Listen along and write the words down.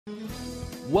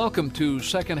Welcome to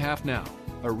Second Half Now,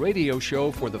 a radio show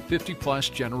for the 50-plus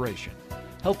generation,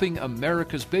 helping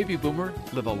America's baby boomer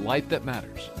live a life that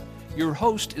matters. Your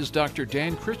host is Dr.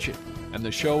 Dan Critchett, and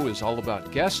the show is all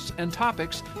about guests and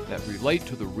topics that relate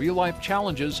to the real-life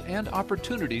challenges and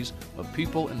opportunities of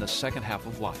people in the second half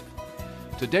of life.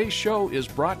 Today's show is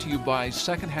brought to you by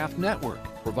Second Half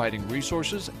Network, providing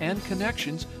resources and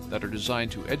connections that are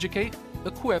designed to educate,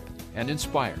 equip, and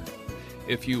inspire.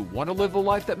 If you want to live a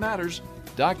life that matters,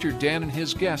 Dr. Dan and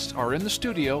his guests are in the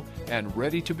studio and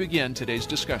ready to begin today's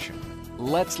discussion.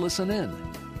 Let's listen in.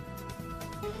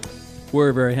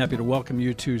 We're very happy to welcome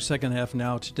you to Second Half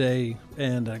Now today,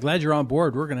 and glad you're on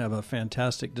board. We're going to have a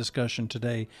fantastic discussion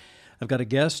today. I've got a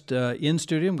guest in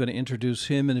studio. I'm going to introduce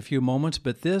him in a few moments,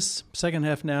 but this Second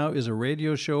Half Now is a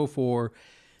radio show for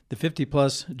the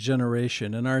 50-plus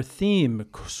generation, and our theme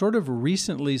sort of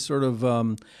recently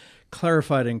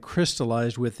clarified and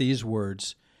crystallized with these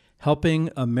words: helping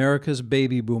America's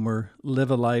baby boomer live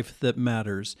a life that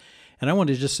matters. And I want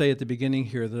to just say at the beginning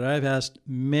here that I've asked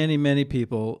many, many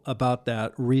people about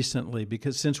that recently,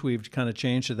 because since we've kind of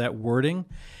changed to that wording,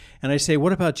 and I say,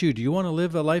 what about you? Do you want to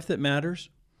live a life that matters?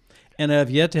 And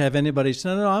I've yet to have anybody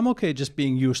say, no, I'm okay just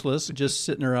being useless, just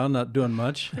sitting around not doing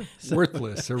much.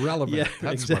 Worthless, irrelevant. Yeah,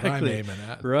 That's exactly what I'm aiming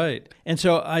at. Right. And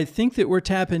so I think that we're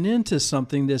tapping into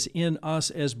something that's in us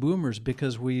as boomers,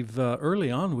 because we've early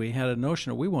on we had a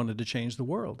notion that we wanted to change the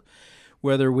world.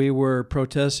 Whether we were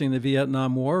protesting the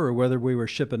Vietnam War, or whether we were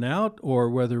shipping out, or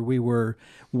whether we were,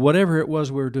 whatever it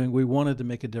was we were doing, we wanted to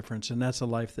make a difference, and that's a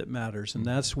life that matters, and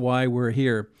that's why we're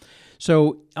here.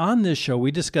 So on this show, we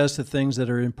discuss the things that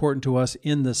are important to us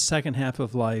in the second half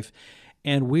of life,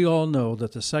 and we all know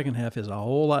that the second half is a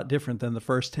whole lot different than the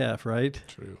first half, right?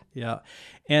 True. Yeah.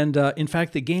 And in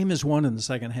fact, the game is won in the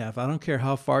second half. I don't care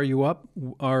how far you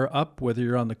are up, whether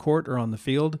you're on the court or on the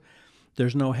field.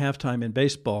 There's no halftime in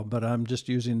baseball, but I'm just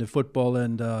using the football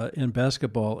and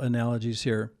basketball analogies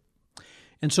here.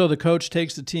 And so the coach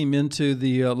takes the team into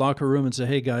the locker room and says,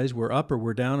 hey, guys, we're up or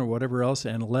we're down or whatever else,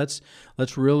 and let's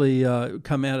really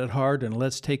come at it hard, and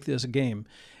let's take this game.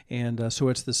 And so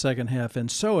it's the second half.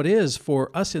 And so it is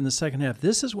for us in the second half.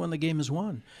 This is when the game is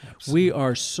won. Absolutely. We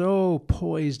are so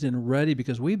poised and ready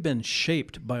because we've been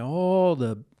shaped by all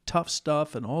the tough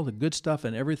stuff and all the good stuff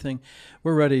and everything.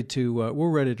 We're ready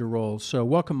to roll. So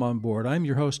welcome on board. I'm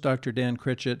your host, Dr. Dan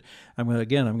Critchett. I'm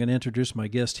going to introduce my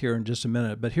guest here in just a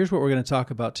minute. But here's what we're going to talk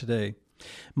about today.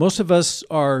 Most of us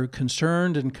are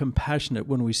concerned and compassionate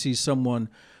when we see someone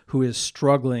who is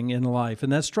struggling in life,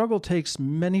 and that struggle takes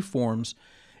many forms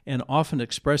and often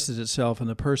expresses itself in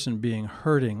the person being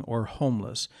hurting or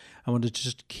homeless. I want to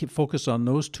just keep focus on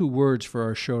those two words for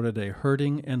our show today: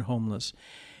 hurting and homeless.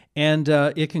 And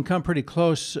it can come pretty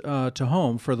close to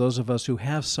home for those of us who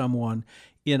have someone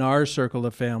in our circle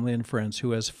of family and friends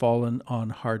who has fallen on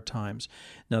hard times.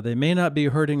 Now, they may not be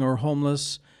hurting or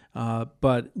homeless,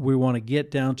 but we want to get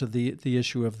down to the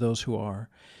issue of those who are.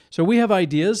 So we have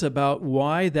ideas about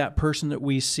why that person that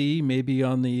we see maybe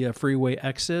on the freeway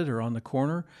exit or on the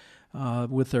corner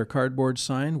with their cardboard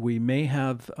sign. We may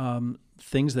have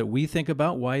things that we think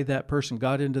about why that person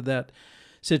got into that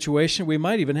situation. We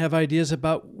might even have ideas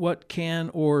about what can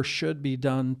or should be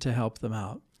done to help them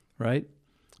out, right?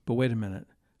 But wait a minute.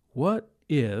 What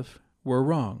if we're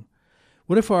wrong?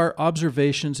 What if our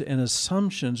observations and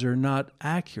assumptions are not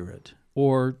accurate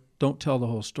or don't tell the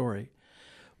whole story?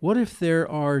 What if there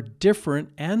are different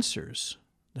answers?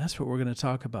 That's what we're going to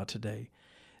talk about today.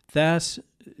 That's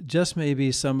just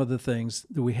maybe some of the things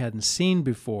that we hadn't seen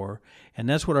before, and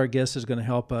that's what our guest is going to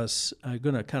help us,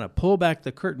 going to kind of pull back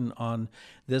the curtain on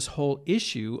this whole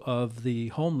issue of the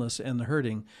homeless and the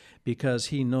hurting, because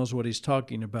he knows what he's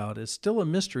talking about. It's still a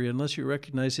mystery unless you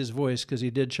recognize his voice, because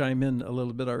he did chime in a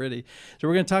little bit already. So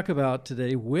we're going to talk about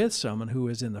today with someone who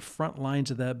is in the front lines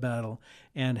of that battle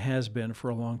and has been for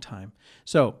a long time.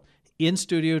 So in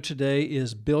studio today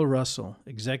is Bill Russell,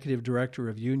 Executive Director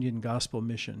of Union Gospel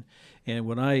Mission. And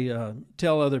when I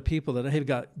tell other people that I've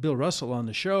got Bill Russell on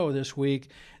the show this week,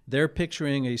 they're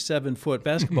picturing a 7-foot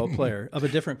basketball player of a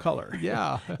different color.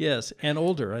 Yeah. Yes, and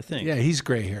older, I think. Yeah, he's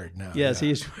gray-haired now. Yes, yeah.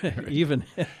 he's even.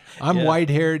 I'm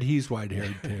white-haired. He's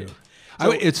white-haired, too.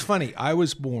 So, it's funny. I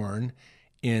was born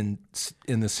in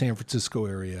the San Francisco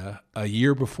area a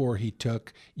year before he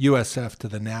took USF to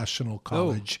the National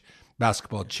College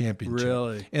basketball championship.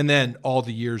 Really? And then all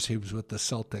the years he was with the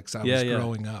Celtics, I was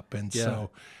growing up. And so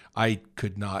I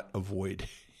could not avoid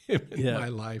him in my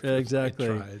life. Exactly.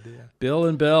 I tried, Bill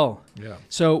and Bill. Yeah.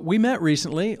 So we met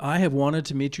recently. I have wanted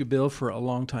to meet you, Bill, for a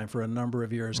long time, for a number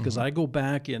of years, because I go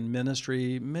back in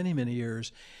ministry many, many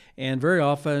years. And very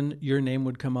often your name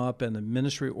would come up and the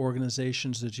ministry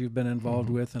organizations that you've been involved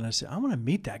with. And I said, I want to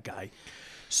meet that guy.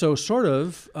 So sort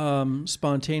of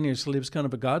spontaneously, it was kind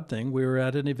of a God thing. We were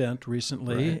at an event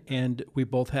recently, and we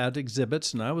both had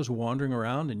exhibits, and I was wandering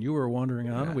around, and you were wandering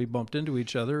around, and we bumped into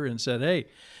each other and said, hey,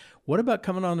 what about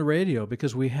coming on the radio?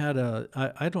 Because we had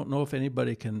I don't know if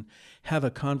anybody can have a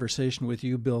conversation with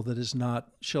you, Bill, that is not,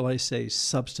 shall I say,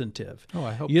 substantive. Oh,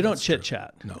 I hope you don't that's true.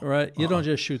 chit-chat, No. right? You don't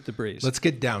just shoot the breeze. Let's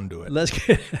get down to it.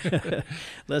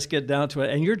 Let's get down to it.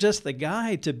 And you're just the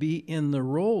guy to be in the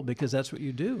role because that's what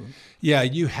you do. Yeah,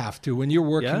 you have to. When you're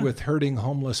working Yeah. with hurting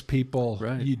homeless people,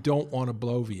 Right. you don't want to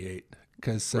bloviate.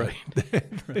 Because Right.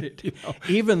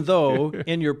 Even though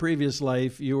in your previous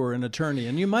life you were an attorney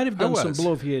and you might have done some was.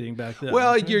 bloviating back then.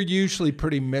 Well, you're usually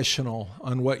pretty missional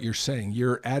on what you're saying.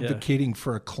 You're advocating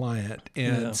for a client,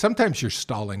 and sometimes you're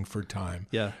stalling for time.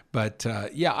 Yeah. But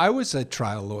I was a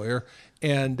trial lawyer,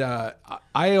 and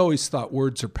I always thought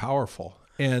words are powerful,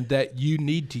 and that you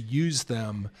need to use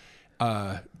them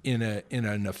in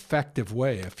an effective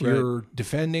way. If you're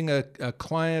defending a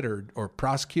client or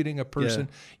prosecuting a person,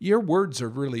 your words are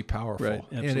really powerful. Right,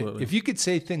 absolutely. And if you could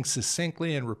say things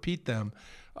succinctly and repeat them,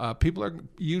 people are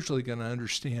usually going to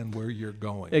understand where you're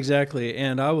going. Exactly.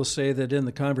 And I will say that in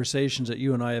the conversations that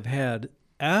you and I have had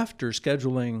after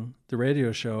scheduling the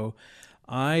radio show,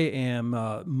 I am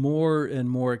more and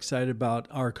more excited about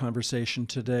our conversation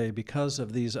today because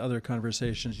of these other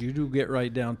conversations. You do get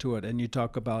right down to it, and you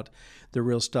talk about the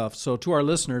real stuff. So to our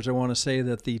listeners, I want to say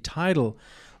that the title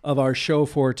of our show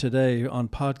for today on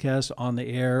podcast, on the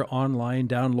air, online,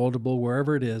 downloadable,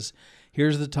 wherever it is,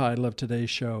 here's the title of today's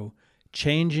show,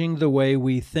 Changing the Way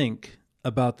We Think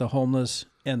About the Homeless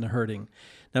and the Hurting.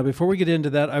 Now, before we get into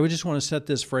that, I would just want to set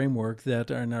this framework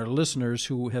that our listeners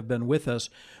who have been with us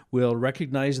will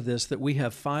recognize this, that we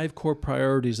have 5 core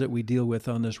priorities that we deal with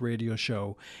on this radio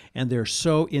show, and they're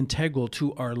so integral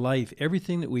to our life.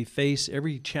 Everything that we face,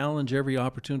 every challenge, every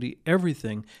opportunity,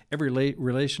 everything, every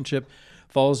relationship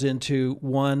falls into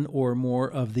one or more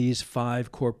of these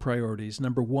 5 core priorities.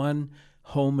 Number 1,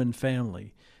 home and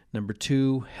family. Number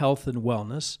 2, health and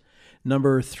wellness.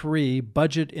 Number 3,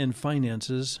 budget and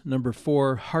finances. Number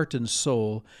 4, heart and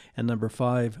soul. And number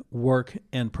 5, work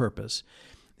and purpose.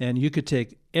 And you could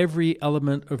take every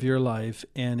element of your life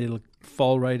and it'll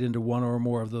fall right into one or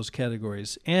more of those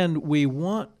categories. And we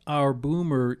want our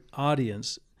boomer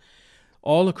audience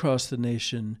all across the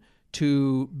nation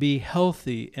to be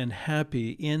healthy and happy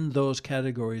in those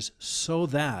categories so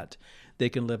that they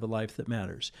can live a life that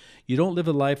matters. You don't live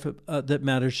a life that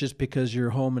matters just because your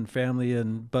home and family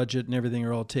and budget and everything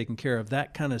are all taken care of.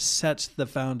 That kind of sets the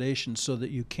foundation so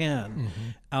that you can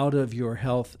out of your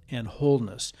health and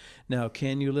wholeness. Now,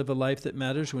 can you live a life that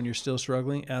matters when you're still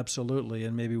struggling? Absolutely,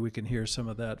 and maybe we can hear some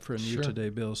of that from you today,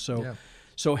 Bill.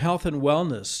 So health and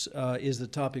wellness is the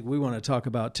topic we want to talk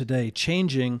about today,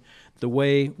 changing the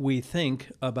way we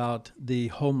think about the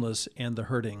homeless and the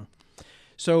hurting.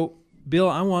 So, Bill,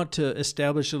 I want to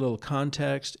establish a little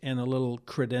context and a little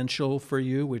credential for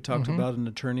you. We talked about an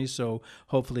attorney, so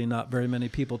hopefully not very many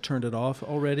people turned it off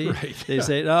already. Right. They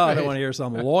say, I don't want to hear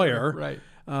some lawyer. Right.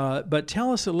 But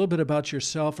tell us a little bit about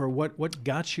yourself or what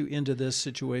got you into this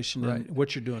situation and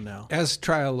what you're doing now. As a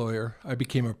trial lawyer, I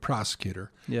became a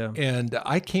prosecutor. Yeah. And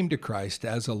I came to Christ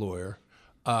as a lawyer.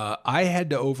 I had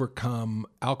to overcome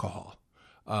alcohol.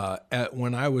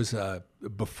 When I was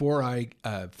before I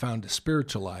found a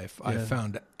spiritual life, I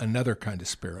found another kind of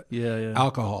spirit,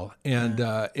 alcohol, and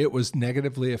it was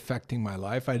negatively affecting my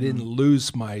life. I didn't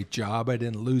lose my job, I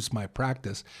didn't lose my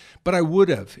practice, but I would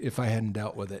have if I hadn't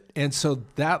dealt with it. And so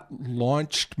that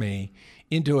launched me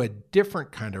into a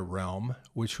different kind of realm,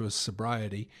 which was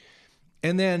sobriety.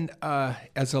 And then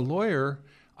as a lawyer,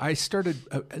 I started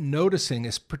noticing,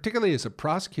 particularly as a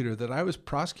prosecutor, that I was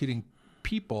prosecuting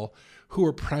people who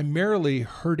are primarily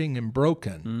hurting and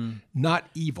broken, not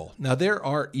evil. Now, there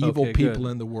are evil people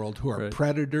in the world who are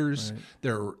predators.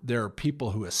 There are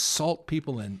people who assault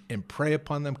people and prey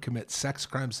upon them, commit sex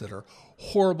crimes that are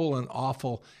horrible and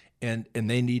awful, and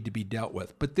they need to be dealt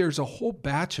with. But there's a whole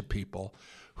batch of people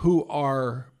who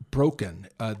are broken.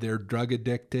 They're drug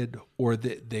addicted or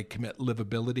they commit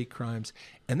livability crimes,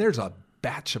 and there's a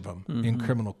batch of them in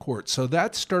criminal court. So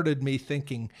that started me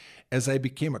thinking, as I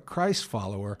became a Christ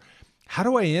follower, how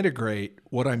do I integrate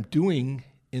what I'm doing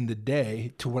in the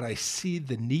day to what I see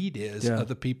the need is of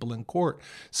the people in court?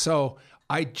 So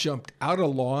I jumped out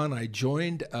of law and I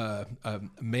joined a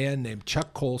man named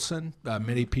Chuck Colson.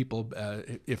 Many people,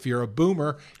 if you're a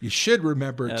boomer, you should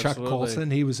remember Chuck Colson.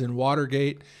 He was in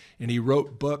Watergate and he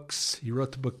wrote books. He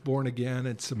wrote the book Born Again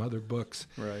and some other books.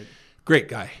 Right. Great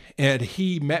guy. And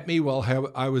he met me while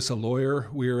I was a lawyer.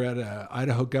 We were at a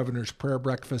Idaho governor's prayer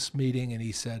breakfast meeting, and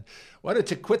he said, why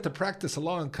don't you quit the practice of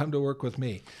law and come to work with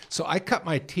me? So I cut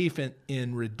my teeth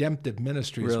in redemptive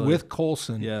ministries with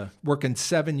Colson, working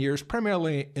 7 years,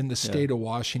 primarily in the state of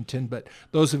Washington. But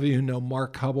those of you who know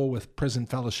Mark Hubble with Prison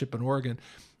Fellowship in Oregon,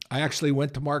 I actually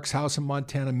went to Mark's house in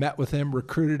Montana, met with him,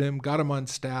 recruited him, got him on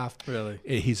staff. Really?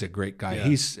 He's a great guy.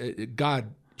 Yeah. God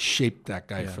shaped that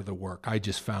guy for the work. I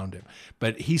just found him,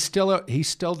 but he's still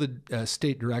the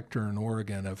state director in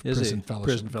Oregon of Prison Fellowship.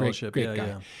 Prison Fellowship, great guy.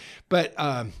 Yeah. But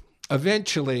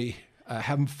eventually,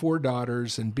 having 4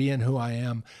 daughters and being who I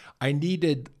am, I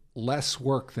needed less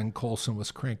work than Colson was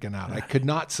cranking out. I could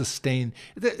not sustain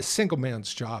a single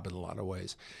man's job in a lot of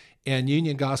ways. And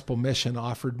Union Gospel Mission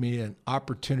offered me an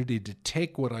opportunity to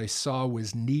take what I saw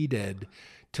was needed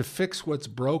to fix what's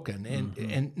broken.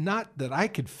 And not that I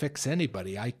could fix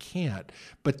anybody, I can't,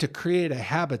 but to create a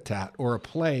habitat or a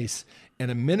place and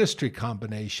a ministry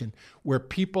combination where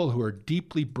people who are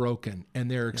deeply broken and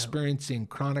they're experiencing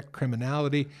chronic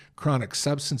criminality, chronic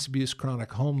substance abuse,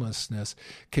 chronic homelessness,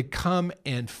 could come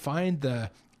and find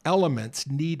the elements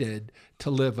needed to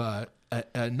live a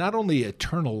not only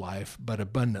eternal life, but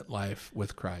abundant life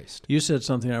with Christ. You said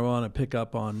something I want to pick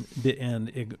up on,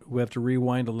 and we have to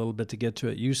rewind a little bit to get to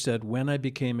it. You said, when I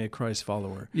became a Christ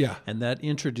follower. Yeah. And that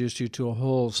introduced you to a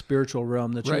whole spiritual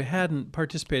realm that you hadn't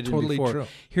participated in before. Totally true.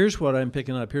 Here's what I'm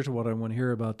picking up. Here's what I want to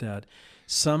hear about that.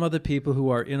 Some of the people who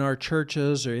are in our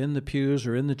churches or in the pews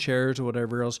or in the chairs or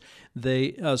whatever else,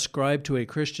 they ascribe to a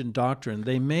Christian doctrine.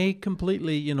 They may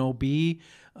completely, be...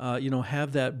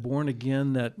 have that born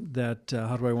again, that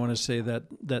how do I want to say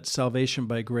that salvation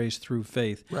by grace through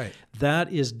faith. Right.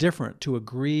 That is different. To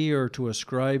agree or to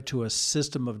ascribe to a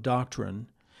system of doctrine,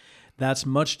 that's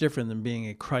much different than being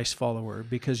a Christ follower,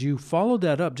 because you followed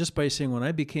that up just by saying, when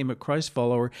I became a Christ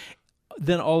follower,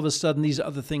 then all of a sudden these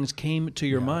other things came to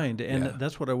your mind. And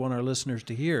that's what I want our listeners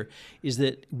to hear, is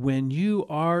that when you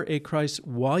are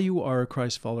while you are a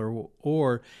Christ follower,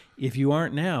 or if you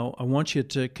aren't now, I want you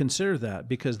to consider that,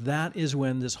 because that is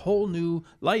when this whole new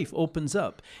life opens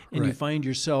up and you find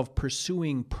yourself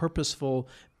pursuing purposeful,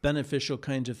 beneficial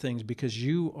kinds of things because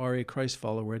you are a Christ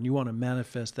follower and you want to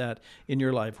manifest that in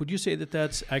your life. Would you say that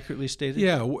that's accurately stated?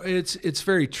 Yeah, it's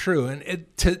very true. And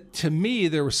to me,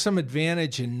 there was some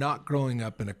advantage in not growing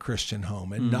up in a Christian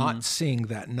home and not seeing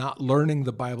that, not learning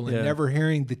the Bible and never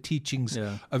hearing the teachings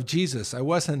of Jesus. I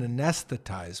wasn't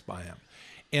anesthetized by him.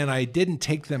 And I didn't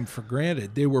take them for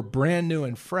granted. They were brand new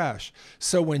and fresh.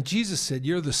 So when Jesus said,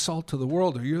 "You're the salt of the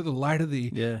world," or "You're the light of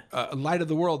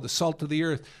the world, the salt of the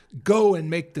earth, go and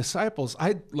make disciples,"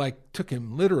 I took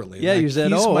him literally. Yeah, you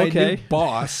said, he's my new okay.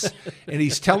 boss, and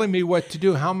he's telling me what to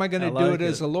do. How am I going to do it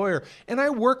as a lawyer? And I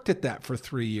worked at that for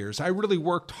 3 years. I really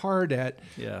worked hard at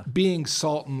being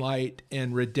salt and light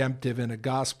and redemptive and a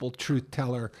gospel truth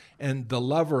teller and the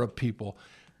lover of people.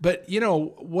 But,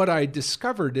 what I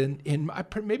discovered when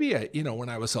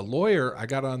I was a lawyer, I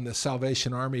got on the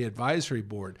Salvation Army Advisory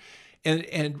Board.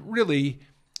 And really,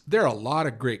 there are a lot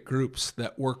of great groups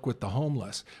that work with the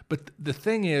homeless. But the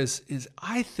thing is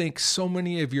I think so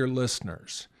many of your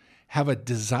listeners have a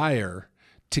desire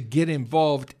to get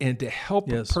involved and to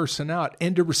help a person out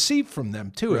and to receive from them,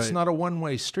 too. Right. It's not a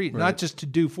one-way street, not just to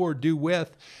do for, do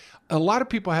with. A lot of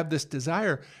people have this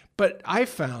desire, but I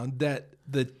found that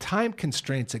the time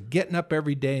constraints of getting up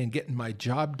every day and getting my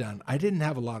job done, I didn't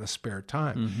have a lot of spare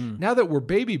time. Mm-hmm. Now that we're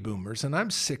baby boomers and I'm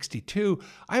 62,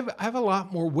 I have a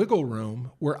lot more wiggle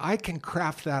room where I can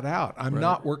craft that out. I'm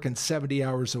not working 70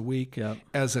 hours a week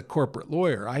as a corporate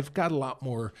lawyer. I've got a lot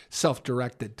more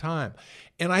self-directed time.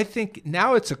 And I think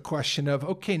now it's a question of,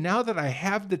 okay, now that I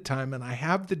have the time and I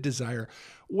have the desire,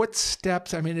 what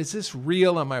steps? Is this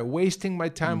real? Am I wasting my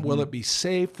time? Mm-hmm. Will it be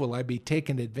safe? Will I be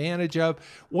taken advantage of?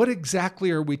 What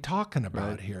exactly are we talking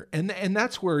about here? And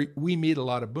that's where we meet a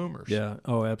lot of boomers. Yeah.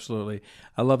 Oh, absolutely.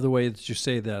 I love the way that you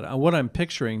say that. What I'm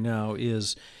picturing now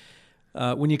is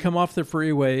when you come off the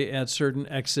freeway at certain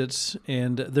exits,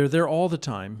 and they're there all the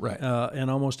time,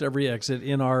 and almost every exit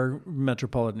in our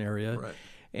metropolitan area. Right.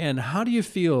 And how do you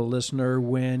feel, listener,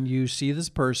 when you see this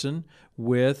person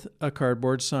with a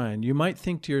cardboard sign? You might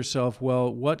think to yourself,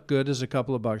 well, what good is a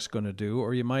couple of bucks going to do?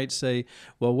 Or you might say,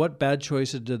 well, what bad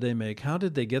choices did they make? How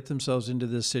did they get themselves into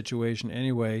this situation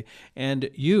anyway? And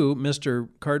you, Mr.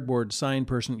 Cardboard sign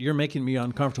person, you're making me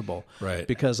uncomfortable. Right.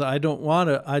 Because I don't want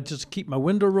to, I just keep my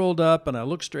window rolled up and I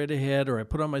look straight ahead, or I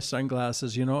put on my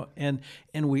sunglasses, and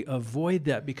we avoid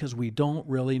that because we don't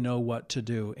really know what to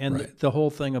do. And the whole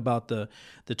thing about the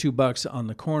 $2 on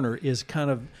the corner is kind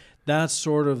of, That's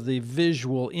sort of the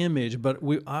visual image, but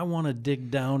I want to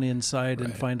dig down inside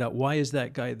and find out why is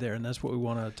that guy there, and that's what we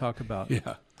want to talk about.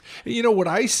 Yeah. You know what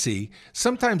I see?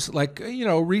 Sometimes, like,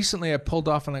 recently I pulled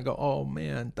off and I go, oh,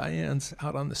 man, Diane's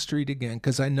out on the street again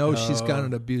because I know she's got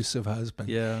an abusive husband.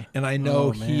 Yeah. And I know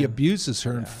he abuses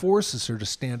her and forces her to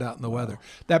stand out in the weather.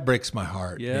 That breaks my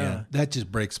heart, man. That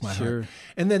just breaks my heart.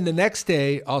 And then the next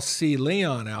day I'll see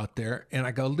Leon out there and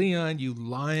I go, Leon, you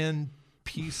lying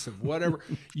piece of whatever.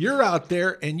 You're out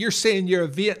there and you're saying you're a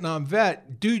Vietnam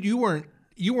vet. Dude, you weren't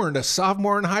a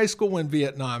sophomore in high school when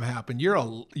Vietnam happened.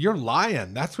 You're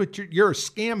lying. That's what you're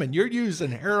scamming. You're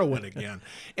using heroin again.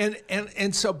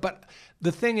 And so, but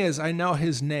the thing is, I know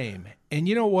his name. And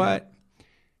you know what?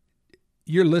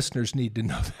 Your listeners need to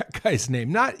know that guy's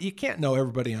name. You can't know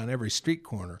everybody on every street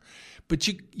corner, but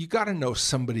you got to know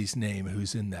somebody's name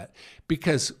who's in that.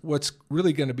 Because what's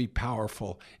really going to be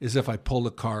powerful is if I pull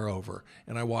the car over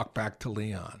and I walk back to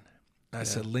Leon. I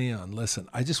said, Leon, listen,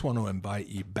 I just want to invite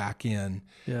you back in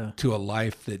to a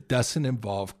life that doesn't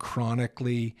involve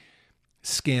chronically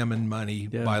scamming money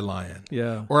by lying.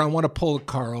 Yeah. Or I want to pull the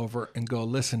car over and go,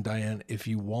 listen, Diane, if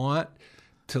you want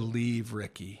to leave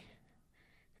Ricky,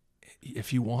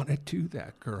 if you want to do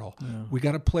that, girl, we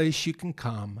got a place you can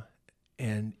come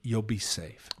and you'll be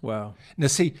safe. Wow. Now,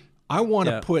 see, I want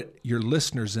to put your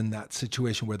listeners in that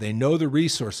situation where they know the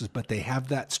resources, but they have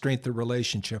that strength of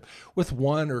relationship with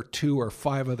 1 or 2 or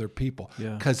 5 other people.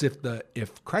 Because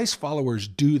if Christ followers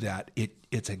do that,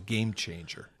 it's a game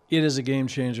changer. It is a game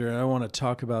changer, and I want to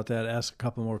talk about that, ask a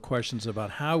couple more questions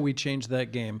about how we change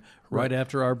that game right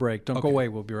after our break. Don't go away.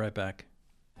 We'll be right back.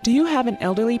 Do you have an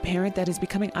elderly parent that is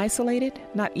becoming isolated,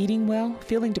 not eating well,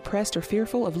 feeling depressed or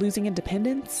fearful of losing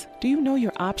independence? Do you know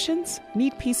your options?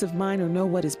 Need peace of mind or know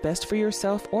what is best for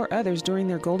yourself or others during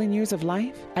their golden years of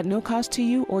life? At no cost to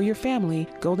you or your family,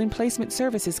 Golden Placement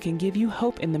Services can give you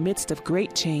hope in the midst of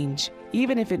great change.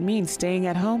 Even if it means staying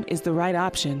at home is the right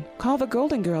option. Call the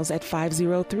Golden Girls at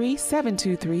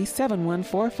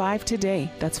 503-723-7145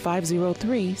 today. That's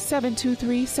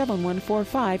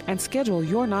 503-723-7145 and schedule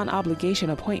your non-obligation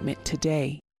appointment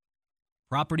today.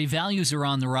 Property values are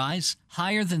on the rise,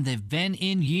 higher than they've been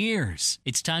in years.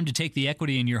 It's time to take the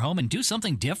equity in your home and do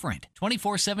something different.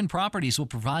 24/7 Properties will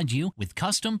provide you with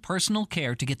custom personal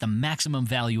care to get the maximum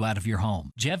value out of your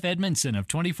home. Jeff Edmondson of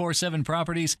 24/7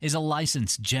 Properties is a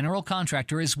licensed general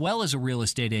contractor as well as a real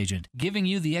estate agent, giving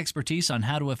you the expertise on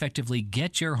how to effectively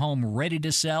get your home ready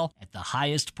to sell at the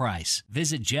highest price.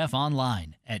 Visit Jeff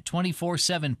online at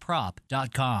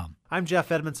 247prop.com. I'm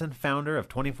Jeff Edmondson, founder of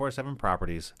 24/7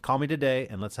 Properties. Call me today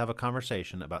and let's have a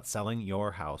conversation about selling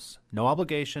your house. No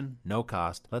obligation, no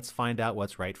cost. Let's find out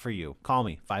what's right for you. Call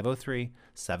me,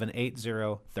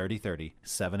 503-780-3030,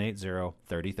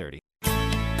 780-3030.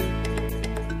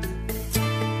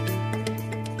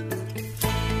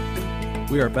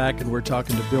 We are back, and we're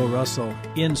talking to Bill Russell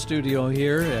in studio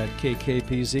here at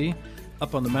KKPZ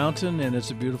up on the mountain, and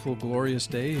it's a beautiful, glorious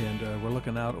day, and we're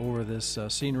looking out over this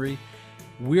scenery.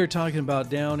 We're talking about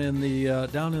down in the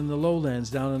lowlands,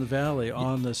 down in the valley,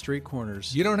 on the street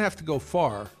corners. You don't have to go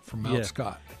far from Mount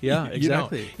Scott. Yeah,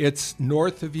 exactly. It's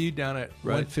north of you down at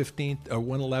 115th or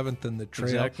 111th in the trail.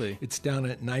 Exactly. It's down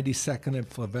at 92nd and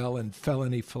Flavelle and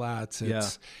Felony Flats.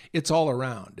 It's all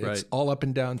around. It's all up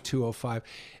and down 205.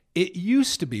 It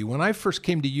used to be, when I first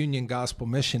came to Union Gospel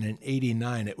Mission in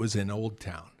 '89, it was in Old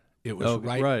Town. It was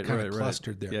kind of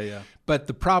clustered there. Yeah. But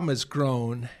the problem has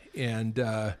grown, and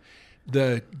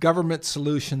the government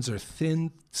solutions are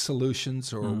thin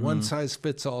solutions, or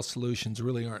one-size-fits-all solutions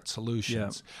really aren't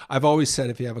solutions. Yeah. I've always said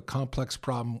if you have a complex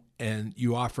problem and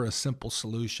you offer a simple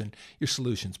solution, your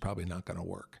solution's probably not going to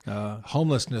work.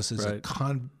 Homelessness is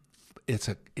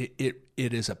it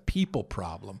is a people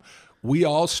problem. We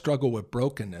all struggle with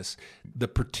brokenness. The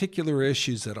particular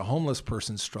issues that a homeless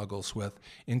person struggles with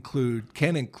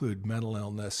can include mental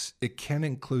illness. It can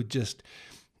include just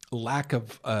lack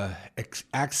of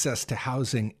access to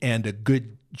housing and a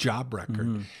good job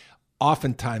record.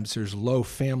 Oftentimes there's low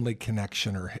family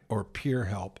connection or peer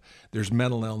help. There's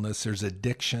mental illness, there's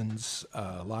addictions.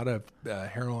 A lot of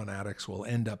heroin addicts will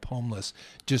end up homeless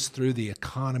just through the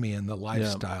economy and the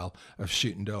lifestyle of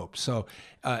shooting dope. So,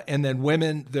 and then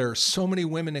women, there are so many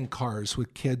women in cars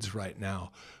with kids right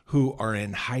now who are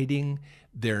in hiding.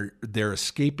 They're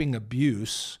escaping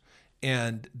abuse,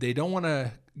 and they don't want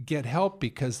to get help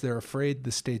because they're afraid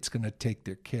the state's going to take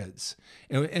their kids.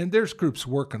 And there's groups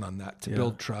working on that to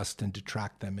build trust and to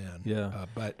track them in.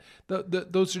 But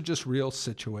those are just real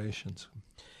situations.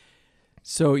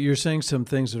 So you're saying some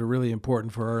things that are really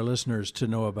important for our listeners to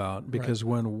know about, because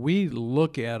when we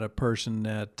look at a person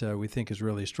that we think is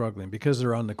really struggling because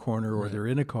they're on the corner or they're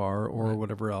in a car or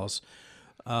whatever else,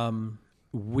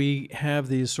 we have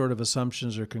these sort of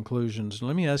assumptions or conclusions.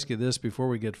 Let me ask you this before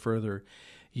we get further.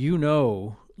 You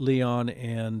know Leon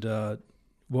and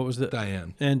what was it?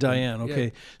 Diane. And Diane, okay.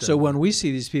 Yeah, so when we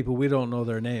see these people, we don't know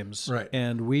their names. Right.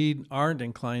 And we aren't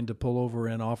inclined to pull over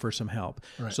and offer some help.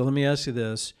 Right. So let me ask you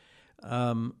this.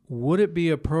 Would it be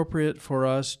appropriate for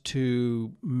us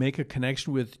to make a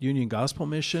connection with Union Gospel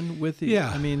Mission with the, Yeah.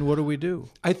 I mean, what do we do?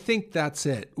 I think that's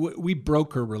it. We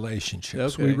broker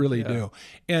relationships. Okay, We really yeah. do.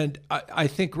 And I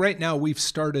think right now we've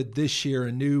started this year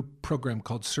a new program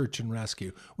called Search and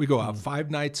Rescue. We go out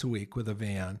 5 nights a week with a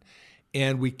van,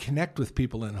 and we connect with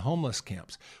people in homeless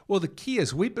camps. Well, the key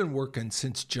is we've been working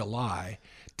since July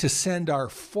to send our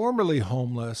formerly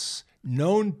homeless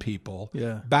known people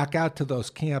back out to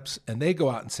those camps, and they go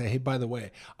out and say, hey, by the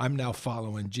way, I'm now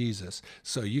following Jesus.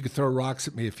 So you can throw rocks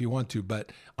at me if you want to,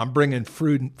 but I'm bringing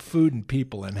food and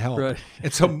people and help. Right.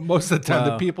 And so most of the time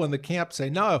Wow. the people in the camp say,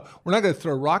 no, we're not going to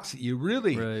throw rocks at you.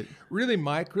 Really, really,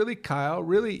 Mike, really, Kyle,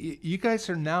 really, you guys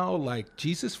are now like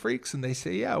Jesus freaks? And they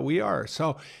say, yeah, we are.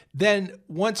 So then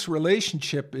once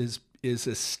relationship is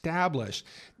established,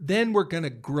 then we're going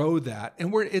to grow that.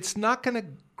 And it's not going to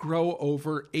grow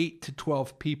over 8 to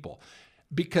 12 people,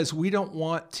 because we don't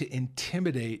want to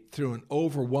intimidate through an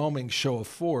overwhelming show of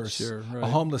force a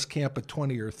homeless camp of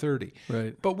 20 or 30.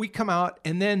 Right. But we come out,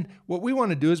 and then what we want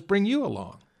to do is bring you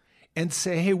along and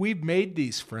say, hey, we've made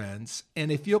these friends,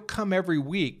 and if you'll come every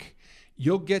week,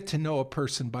 you'll get to know a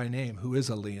person by name who is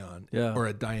a Leon or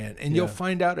a Diane. And you'll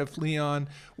find out if Leon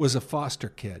was a foster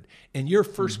kid. And your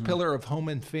first pillar of home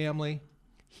and family,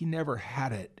 he never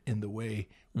had it in the way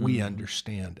we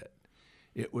understand it.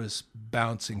 It was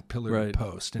bouncing pillar to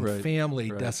post. And family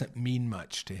doesn't mean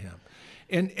much to him.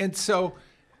 And so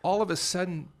all of a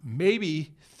sudden,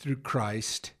 maybe through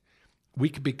Christ, we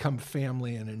could become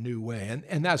family in a new way.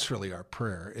 And that's really our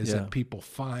prayer, is that people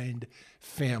find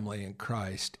family in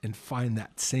Christ and find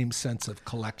that same sense of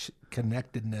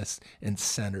connectedness and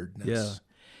centeredness. Yeah.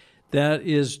 That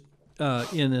is,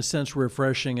 in a sense,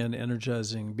 refreshing and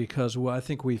energizing, because I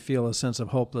think we feel a sense of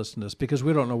hopelessness because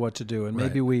we don't know what to do. And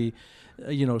maybe we,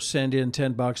 send in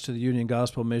 $10 to the Union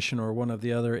Gospel Mission or one of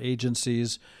the other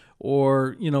agencies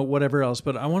or, whatever else.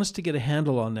 But I want us to get a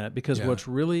handle on that, because what's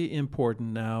really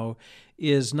important now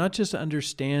is not just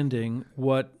understanding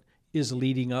what is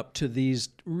leading up to these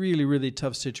really, really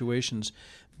tough situations,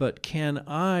 but can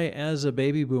I, as a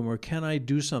baby boomer, can I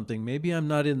do something? Maybe I'm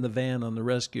not in the van on the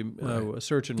rescue,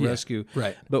 search and rescue,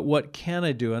 but what can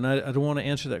I do? And I don't want to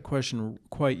answer that question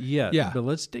quite yet, but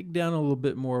let's dig down a little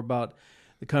bit more about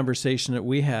the conversation that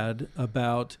we had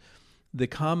about the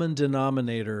common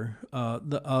denominator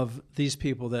of these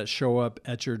people that show up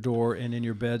at your door and in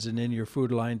your beds and in your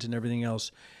food lines and everything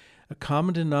else. A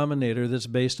common denominator that's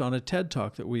based on a TED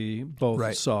Talk that we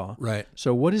both saw. Right.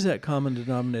 So what is that common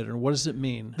denominator, and what does it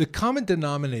mean? The common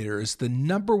denominator is the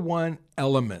number one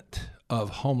element of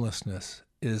homelessness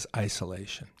is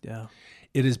isolation. Yeah.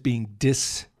 It is being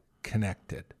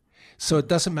disconnected. So it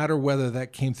doesn't matter whether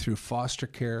that came through foster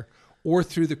care or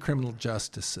through the criminal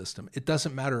justice system. It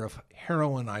doesn't matter if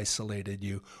heroin isolated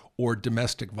you or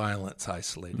domestic violence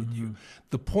isolated you.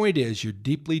 The point is you're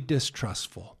deeply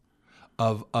distrustful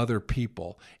of other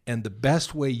people. And the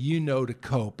best way to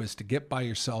cope is to get by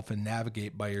yourself and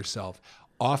navigate by yourself,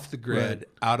 off the grid,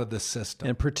 out of the system.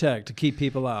 And protect, to keep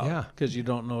people out, because you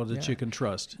don't know that you can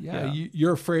trust.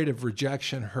 You're afraid of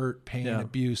rejection, hurt, pain,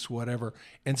 abuse, whatever.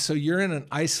 And so you're in an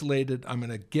isolated, I'm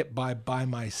going to get by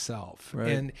myself.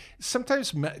 Right. And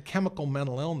sometimes chemical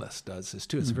mental illness does this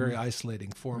too. It's a very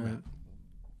isolating format.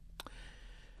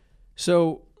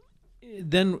 So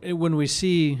then when we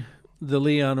see the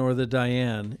Leon or the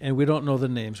Diane, and we don't know the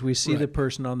names, we see the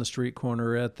person on the street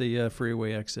corner at the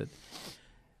freeway exit.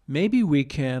 Maybe we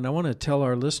can, I want to tell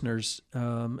our listeners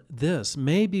this,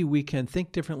 maybe we can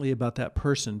think differently about that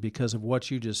person because of what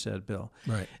you just said, Bill.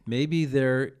 Right. Maybe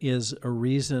there is a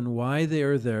reason why they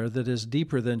are there that is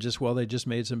deeper than just, they just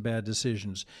made some bad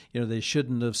decisions. They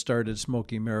shouldn't have started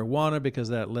smoking marijuana because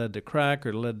that led to crack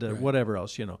or led to whatever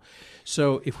else,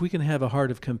 So if we can have a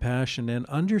heart of compassion and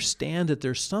understand that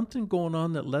there's something going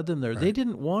on that led them there, they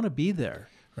didn't want to be there.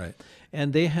 Right.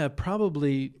 And they have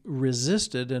probably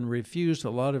resisted and refused a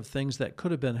lot of things that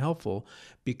could have been helpful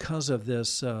because of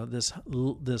this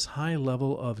high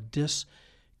level of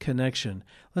connection.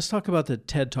 Let's talk about the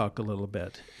TED Talk a little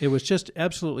bit. It was just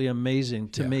absolutely amazing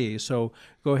to me. So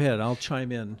go ahead. I'll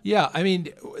chime in. Yeah, I mean,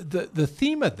 the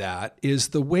theme of that is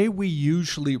the way we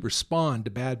usually respond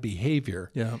to bad behavior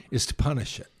is to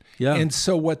punish it. Yeah. And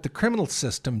so what the criminal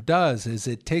system does is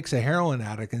it takes a heroin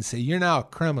addict and say, you're now a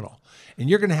criminal and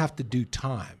you're going to have to do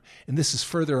time. And this is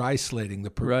further isolating the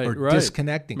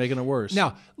disconnecting. Making it worse.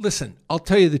 Now, listen, I'll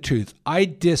tell you the truth. I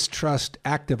distrust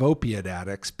active opiate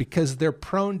addicts because they're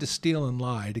prone to steal and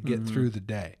lie to get through the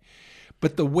day.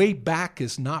 But the way back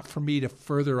is not for me to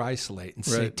further isolate and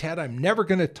say, Ted, I'm never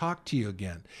going to talk to you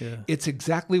again. Yeah. It's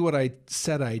exactly what I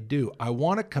said I'd do. I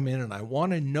want to come in and I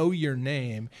want to know your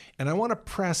name and I want to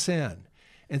press in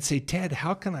and say, Ted,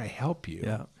 how can I help you?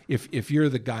 Yeah. If you're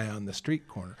the guy on the street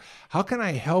corner, how can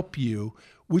I help you?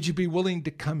 Would you be willing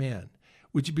to come in?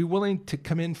 Would you be willing to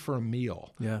come in for a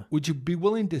meal? Yeah. Would you be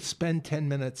willing to spend 10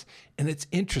 minutes? And it's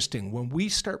interesting. When we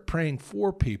start praying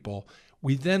for people,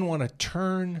 we then want to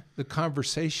turn the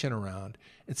conversation around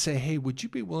and say, hey, would you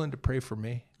be willing to pray for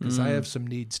me? Because I have some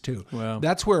needs too. Wow.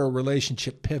 That's where a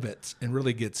relationship pivots and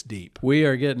really gets deep. We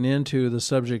are getting into the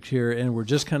subject here, and we're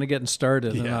just kind of getting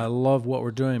started. And I love what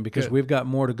we're doing because we've got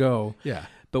more to go. Yeah.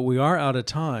 But we are out of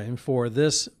time for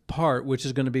this part, which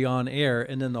is going to be on air.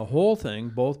 And then the whole thing,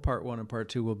 both part 1 and part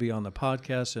 2, will be on the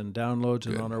podcast and downloads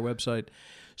and on our website.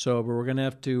 So we're going to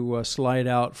have to slide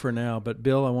out for now. But,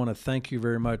 Bill, I want to thank you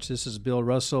very much. This is Bill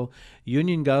Russell,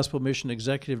 Union Gospel Mission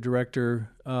Executive Director,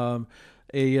 a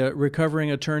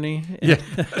recovering attorney.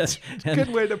 That's a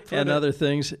good way to put it. And other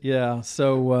things. Yeah.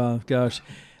 So,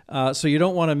 so you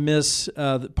don't want to miss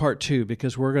part 2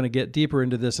 because we're going to get deeper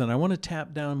into this. And I want to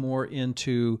tap down more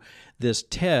into this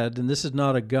TED. And this is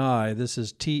not a guy. This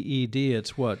is TED.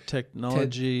 It's what?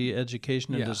 Technology,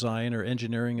 Education, and Design, or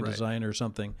Engineering and Design or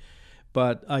something.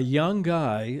 But a young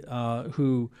guy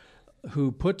who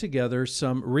put together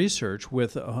some research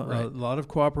with a lot of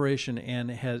cooperation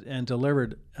and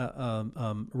delivered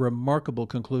a remarkable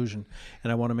conclusion.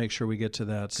 And I want to make sure we get to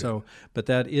that. Good. So, but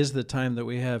that is the time that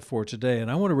we have for today.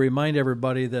 And I want to remind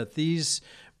everybody that these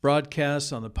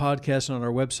broadcasts on the podcast and on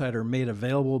our website are made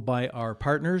available by our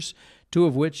partners, 2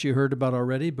 of which you heard about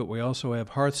already, but we also have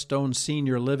Hearthstone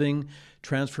Senior Living,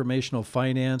 Transformational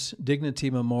Finance, Dignity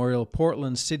Memorial,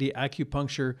 Portland City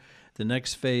Acupuncture, The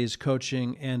Next Phase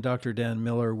Coaching, and Dr. Dan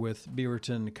Miller with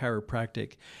Beaverton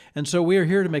Chiropractic. And so we are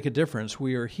here to make a difference.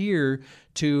 We are here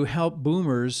to help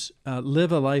boomers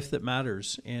live a life that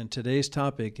matters. And today's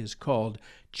topic is called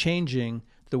Changing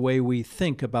the Way We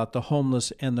Think About the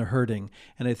Homeless and the Hurting.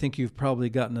 And I think you've probably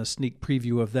gotten a sneak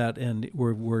preview of that, and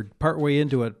we're partway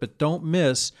into it. But don't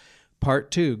miss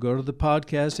part 2. Go to the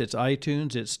podcast. It's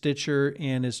iTunes, it's Stitcher,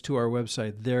 and it's to our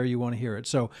website. There you want to hear it.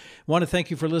 So I want to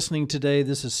thank you for listening today.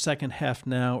 This is Second Half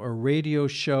Now, a radio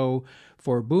show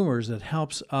for boomers that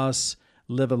helps us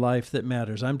live a life that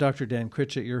matters. I'm Dr. Dan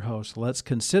Critchett, your host. Let's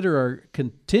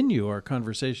continue our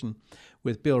conversation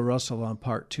with Bill Russell on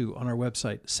part 2 on our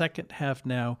website,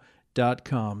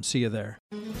 secondhalfnow.com. See you there.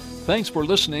 Thanks for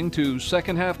listening to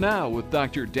Second Half Now with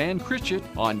Dr. Dan Critchett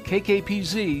on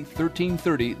KKPZ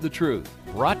 1330 The Truth.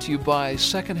 Brought to you by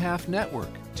Second Half Network.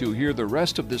 To hear the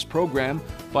rest of this program,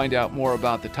 find out more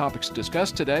about the topics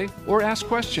discussed today, or ask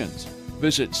questions,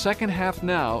 visit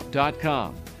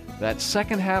secondhalfnow.com. That's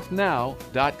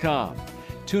secondhalfnow.com.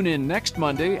 Tune in next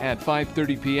Monday at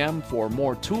 5:30 p.m. for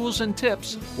more tools and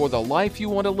tips for the life you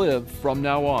want to live from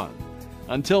now on.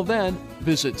 Until then,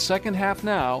 visit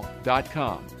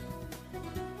secondhalfnow.com.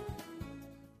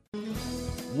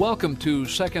 Welcome to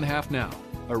Second Half Now,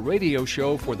 a radio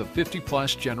show for the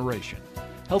 50-plus generation,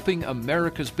 helping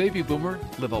America's baby boomer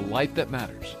live a life that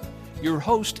matters. Your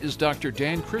host is Dr.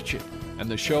 Dan Critchett, and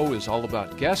the show is all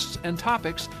about guests and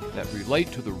topics that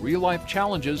relate to the real-life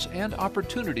challenges and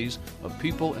opportunities of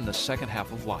people in the second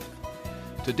half of life.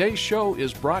 Today's show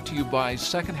is brought to you by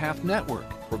Second Half Network,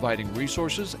 providing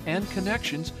resources and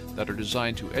connections that are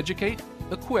designed to educate,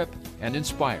 equip, and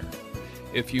inspire.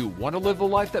 If you want to live a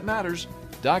life that matters,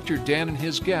 Dr. Dan and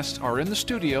his guests are in the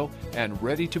studio and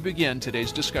ready to begin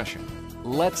today's discussion.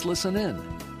 Let's listen in.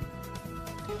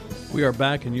 We are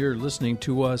back, and you're listening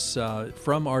to us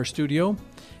from our studio.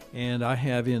 And I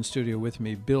have in studio with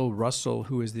me Bill Russell,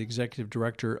 who is the Executive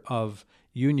Director of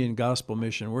Union Gospel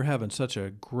Mission. We're having such a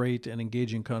great and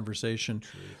engaging conversation.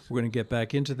 We're going to get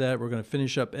back into that. We're going to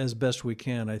finish up as best we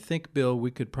can. I think, Bill,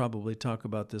 we could probably talk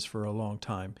about this for a long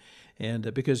time.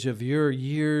 And because of your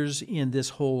years in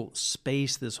this whole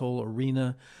space, this whole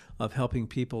arena of helping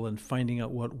people and finding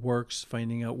out what works,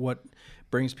 finding out what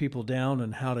brings people down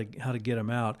and how to get them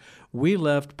out. We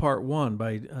left part one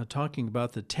by talking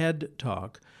about the TED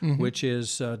Talk, which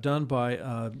is done by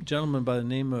a gentleman by the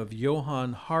name of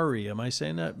Johann Hari. Am I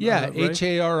saying that? Yeah, right?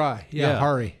 Hari. Yeah,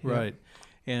 Hari. Right.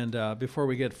 And before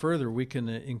we get further, we can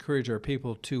encourage our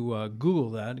people to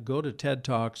Google that. Go to TED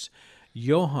Talks,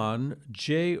 Johann,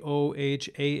 Johann,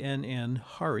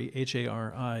 Hari,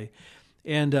 Hari.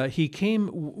 And he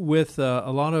came with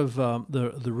a lot of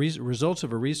the results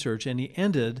of a research, and he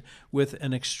ended with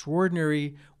an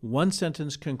extraordinary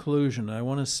one-sentence conclusion. I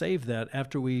want to save that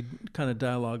after we kind of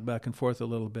dialogue back and forth a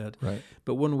little bit. Right.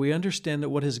 But when we understand that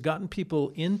what has gotten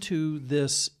people into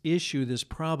this issue, this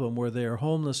problem, where they are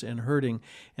homeless and hurting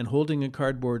and holding a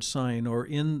cardboard sign, or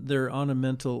they're on a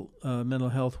mental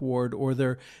health ward, or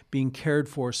they're being cared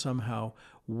for somehow,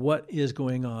 what is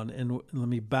going on? And let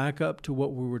me back up to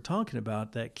what we were talking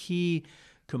about. That key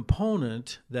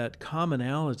component, that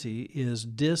commonality, is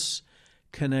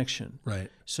disconnection. Right.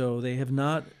 So they have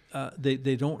not,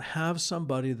 they don't have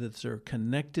somebody that they're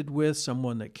connected with,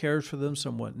 someone that cares for them,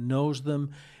 someone knows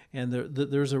them, and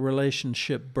there's a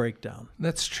relationship breakdown.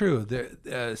 That's true.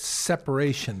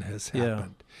 Separation has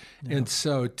happened. Yeah. And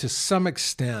so to some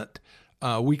extent,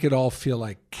 we could all feel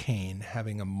like Cain,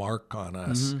 having a mark on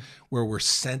us, where we're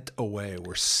sent away,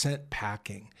 we're sent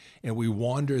packing, and we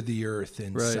wander the earth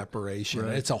in separation.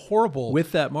 Right. It's a horrible...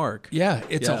 With that mark. Yeah,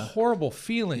 it's a horrible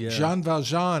feeling. Yeah. Jean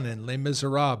Valjean in Les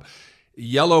Miserables,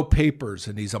 yellow papers,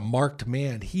 and he's a marked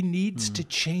man. He needs to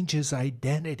change his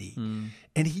identity.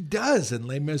 And he does in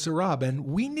Les Miserables, and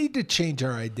we need to change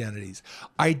our identities.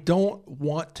 I don't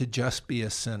want to just be a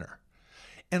sinner.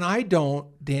 And I don't,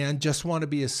 Dan, just want to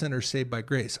be a sinner saved by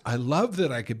grace. I love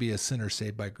that I could be a sinner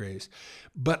saved by grace,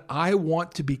 but I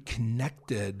want to be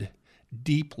connected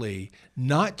deeply,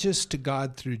 not just to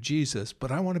God through Jesus,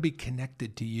 but I want to be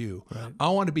connected to you. Right. I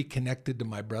want to be connected to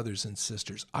my brothers and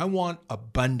sisters. I want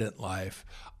abundant life.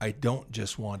 I don't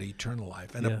just want eternal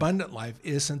life. And abundant life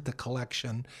isn't the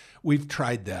collection. We've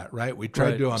tried that, right? We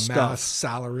tried to amass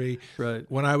salary. Right.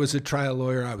 When I was a trial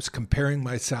lawyer, I was comparing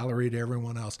my salary to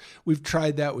everyone else. We've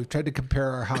tried that. We've tried to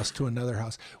compare our house to another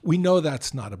house. We know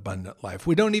that's not abundant life.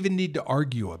 We don't even need to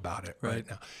argue about it right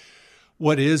now.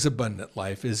 What is abundant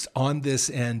life is on this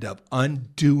end of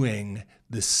undoing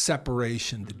the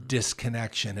separation, the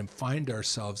disconnection, and find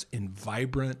ourselves in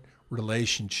vibrant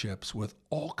relationships with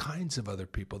all kinds of other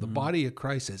people. The body of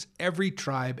Christ is every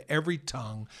tribe, every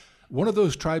tongue. One of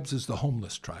those tribes is the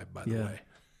homeless tribe, by the way.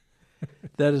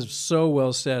 That is so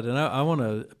well said. And I want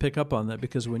to pick up on that,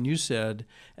 because when you said,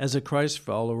 as a Christ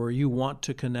follower, you want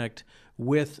to connect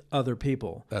with other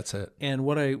people. That's it. And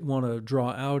what I want to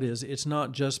draw out is, it's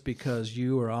not just because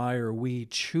you or I or we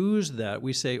choose that.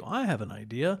 We say, I have an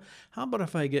idea. How about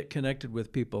if I get connected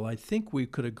with people? I think we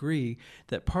could agree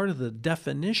that part of the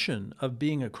definition of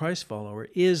being a Christ follower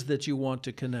is that you want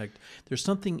to connect. There's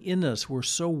something in us. We're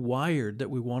so wired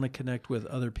that we want to connect with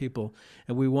other people.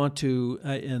 And we want to,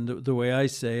 and the way I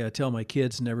say, I tell my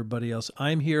kids and everybody else,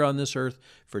 I'm here on this earth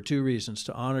for two reasons: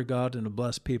 to honor God and to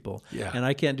bless people. Yeah. And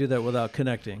I can't do that without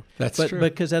connecting. That's true.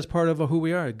 Because that's part of who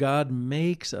we are. God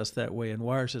makes us that way and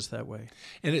wires us that way.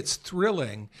 And it's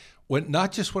thrilling,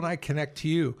 not just when I connect to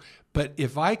you, but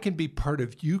if I can be part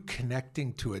of you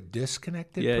connecting to a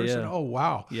disconnected person, oh,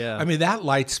 wow. Yeah. I mean, that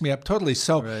lights me up totally.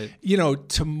 So,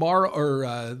 tomorrow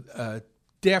or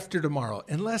day after tomorrow,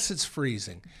 unless it's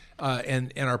freezing,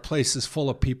 and our place is full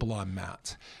of people on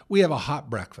mats, we have a hot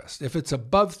breakfast. If it's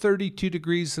above 32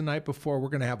 degrees the night before, we're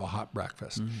going to have a hot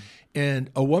breakfast. Mm-hmm.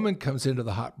 And a woman comes into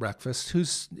the hot breakfast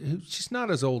she's not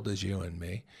as old as you and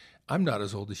me. I'm not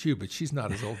as old as you, but she's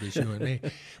not as old as you and me.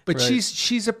 But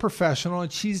she's a professional,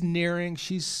 and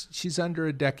she's under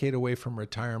a decade away from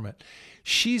retirement.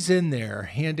 She's in there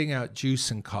handing out juice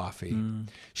and coffee.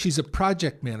 She's a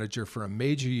project manager for a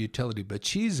major utility, but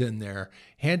she's in there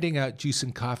handing out juice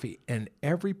and coffee, and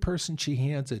every person she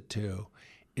hands it to,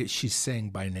 she's saying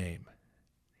by name.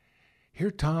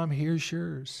 Here, Tom, here's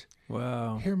yours.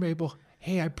 Wow. Here, Mabel.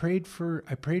 Hey, I prayed for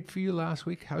you last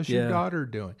week. How's your daughter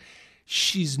doing?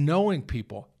 She's knowing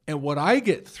people. And what I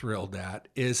get thrilled at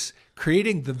is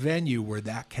creating the venue where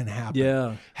that can happen.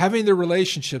 Yeah. Having the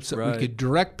relationships that we could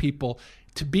direct people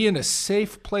to be in a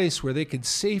safe place where they can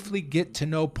safely get to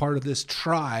know part of this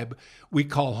tribe we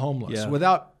call homeless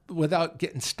without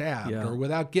getting stabbed or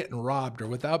without getting robbed or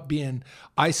without being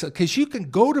isolated. Because you can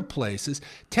go to places,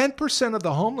 10% of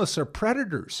the homeless are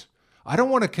predators. I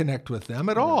don't want to connect with them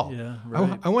at all. Yeah,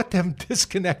 right. I want them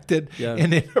disconnected. Yeah.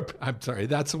 I'm sorry,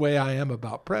 that's the way I am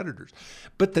about predators.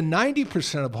 But the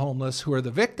 90% of homeless who are the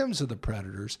victims of the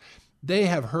predators, they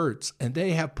have hurts and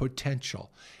they have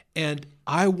potential. And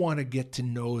I want to get to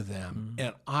know them,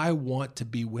 and I want to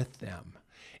be with them.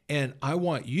 And I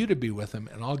want you to be with them,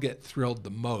 and I'll get thrilled the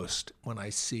most when I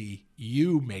see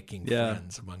you making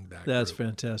friends among that That's group.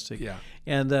 Fantastic. Yeah.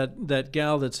 And that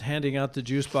gal that's handing out the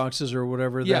juice boxes or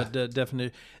whatever, that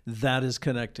definitely, that is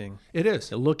connecting. It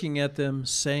is. Looking at them,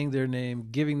 saying their name,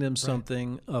 giving them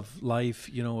something of life,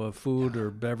 of food or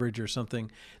beverage or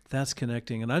something, that's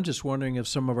connecting. And I'm just wondering if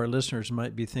some of our listeners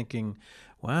might be thinking,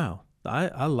 wow,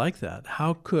 I like that.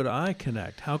 How could I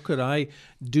connect? How could I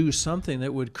do something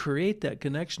that would create that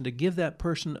connection to give that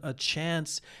person a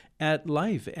chance at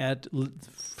life,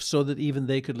 so that even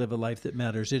they could live a life that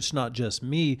matters? It's not just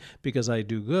me because I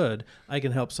do good. I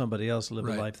can help somebody else live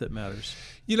a life that matters.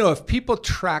 If people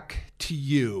track to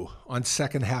you on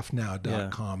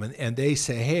secondhalfnow.com and they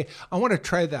say, hey, I want to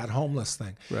try that homeless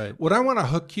thing. Right. What I want to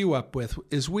hook you up with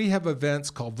is we have events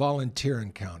called volunteer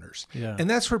encounters. Yeah. And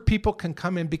that's where people can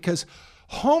come in because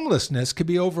homelessness could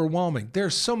be overwhelming.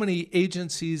 There's so many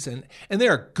agencies and they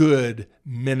are good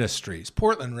ministries.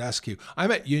 Portland Rescue.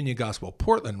 I'm at Union Gospel.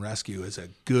 Portland Rescue is a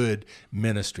good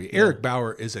ministry. Yeah. Eric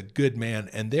Bauer is a good man,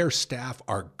 and their staff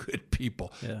are good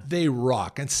people. Yeah. They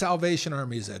rock. And Salvation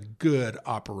Army is a good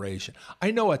operation.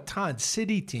 I know a ton.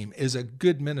 City Team is a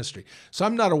good ministry. So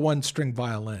I'm not a one-string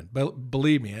violin, but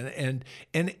believe me. And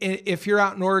if you're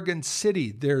out in Oregon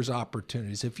City, there's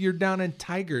opportunities. If you're down in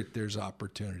Tigert, there's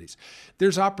opportunities.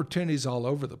 There's opportunities all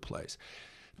over the place.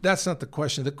 That's not the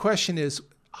question. The question is,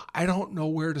 I don't know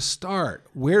where to start.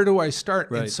 Where do I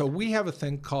start? Right. And so we have a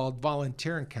thing called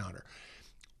Volunteer Encounter.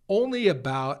 Only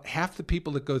about half the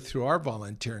people that go through our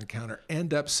Volunteer Encounter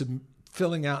end up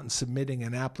filling out and submitting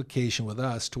an application with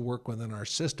us to work within our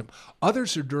system.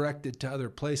 Others are directed to other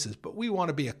places, but we want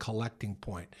to be a collecting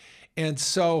point. And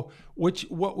so what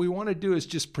we want to do is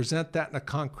just present that in a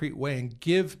concrete way and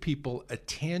give people a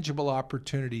tangible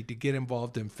opportunity to get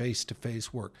involved in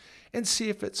face-to-face work and see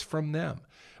if it's from them.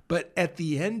 But at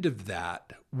the end of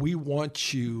that, we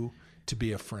want you to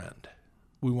be a friend.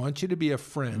 We want you to be a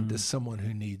friend to someone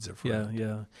who needs a friend.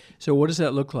 Yeah. So what does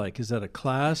that look like? Is that a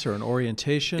class or an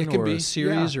orientation or a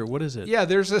series or what is it? Yeah,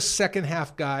 there's a second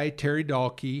half guy, Terry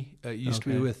Dahlke, used to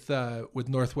be with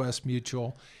Northwest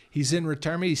Mutual. He's in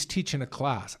retirement. He's teaching a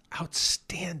class.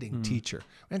 Outstanding teacher.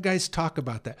 And guys talk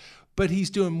about that. But he's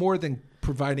doing more than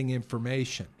providing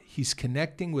information. He's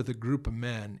connecting with a group of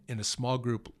men in a small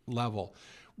group level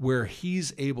where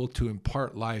he's able to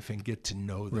impart life and get to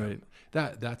know them.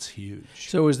 Right. That's huge.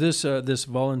 So is this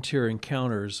volunteer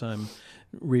encounters? I'm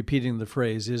repeating the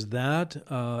phrase. Is that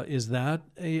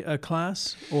a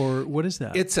class or what is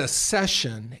that? It's a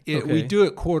session. We do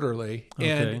it quarterly,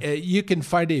 and you can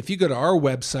find it if you go to our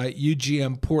website,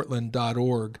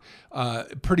 ugmportland.org.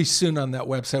 Pretty soon on that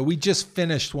website, we just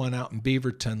finished one out in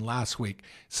Beaverton last week,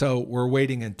 so we're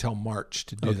waiting until March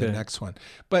to do the next one.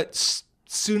 But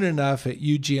soon enough at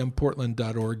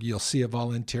ugmportland.org, you'll see a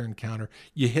volunteer encounter.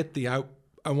 You hit the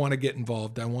I want to get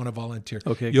involved. I want to volunteer.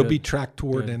 You'll be tracked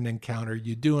toward an encounter.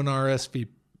 You do an RSVP.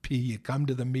 You come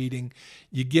to the meeting.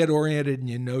 You get oriented and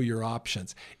you know your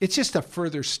options. It's just a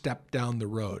further step down the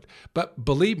road. But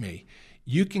believe me,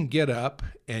 you can get up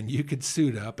and you can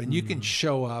suit up and you can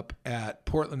show up at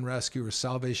Portland Rescue or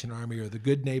Salvation Army or the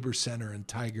Good Neighbor Center in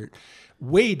Tigert.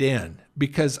 Wade in,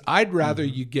 because I'd rather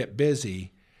you get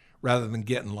busy rather than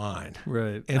get in line.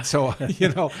 Right. And so,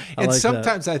 and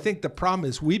sometimes I think the problem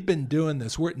is we've been doing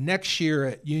this. We're next year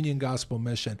at Union Gospel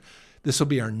Mission. This will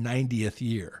be our 90th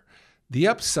year. The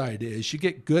upside is you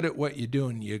get good at what you do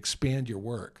and you expand your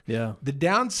work. Yeah. The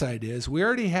downside is we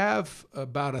already have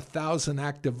about 1,000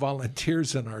 active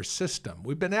volunteers in our system.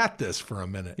 We've been at this for a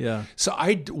minute. Yeah. So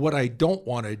what I don't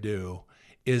want to do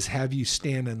is have you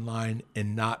stand in line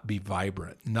and not be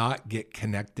vibrant, not get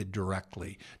connected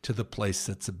directly to the place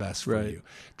that's the best for you.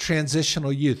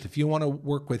 Transitional youth, if you want to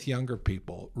work with younger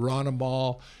people, Ron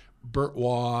Amal, Bert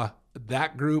Waugh,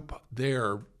 that group,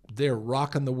 they're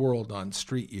rocking the world on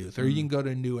street youth. Or you can go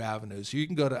to New Avenues, you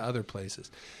can go to other places.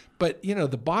 But,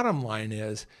 the bottom line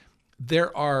is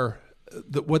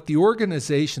what the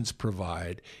organizations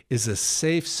provide is a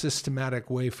safe, systematic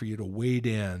way for you to wade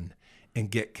in and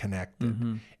get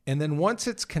connected. And then once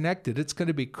it's connected, it's going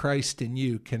to be Christ in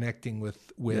you connecting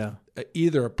with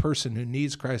either a person who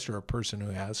needs Christ or a person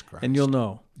who has Christ. And you'll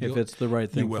know if it's the right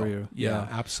thing for you. Yeah,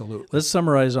 absolutely. Let's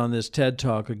summarize on this TED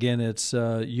Talk. Again, it's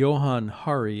Johann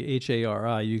Hari,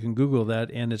 Hari. You can Google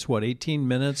that, and it's 18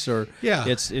 minutes or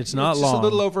it's not long. It's a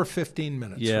little over 15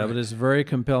 minutes. Yeah, but it's very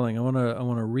compelling. I want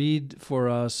to read for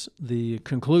us the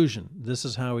conclusion. This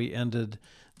is how he ended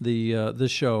the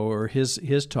show or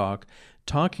his talk,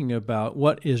 talking about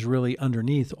what is really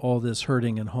underneath all this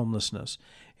hurting and homelessness.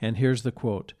 And here's the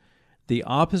quote: the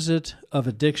opposite of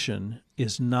addiction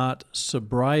is not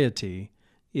sobriety,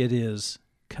 it is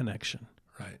connection.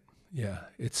 Right. Yeah,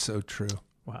 it's so true.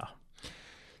 Wow.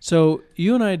 So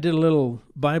you and I did a little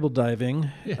Bible diving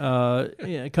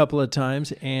a couple of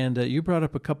times, and you brought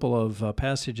up a couple of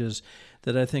passages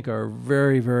that I think are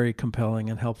very, very compelling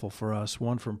and helpful for us,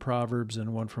 one from Proverbs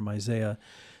and one from Isaiah.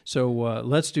 So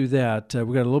let's do that.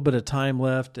 We've got a little bit of time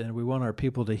left, and we want our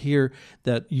people to hear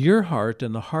that your heart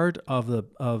and the heart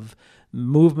of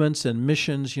movements and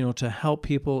missions, to help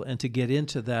people and to get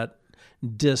into that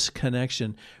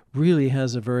disconnection really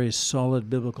has a very solid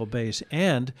biblical base.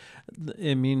 And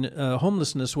I mean,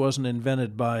 homelessness wasn't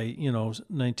invented by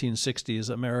 1960s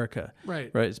America. Right.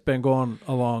 It's been going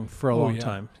along for a long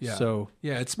time. Yeah. So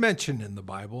it's mentioned in the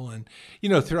Bible, and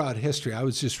throughout history. I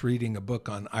was just reading a book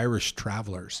on Irish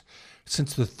travelers.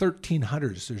 Since the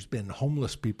 1300s, there's been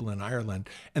homeless people in Ireland,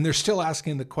 and they're still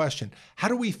asking the question, how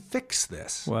do we fix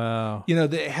this? Wow.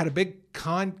 They had a big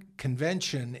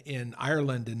convention in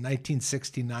Ireland in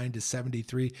 1969 to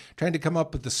 73, trying to come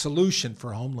up with a solution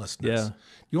for homelessness. Yeah.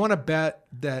 You want to bet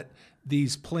that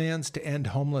these plans to end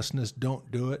homelessness don't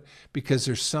do it because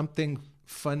there's something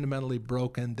fundamentally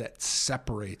broken that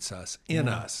separates us in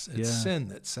us. It's sin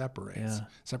that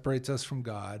separates us from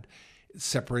God,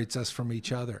 separates us from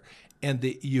each other. And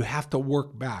you have to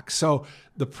work back. So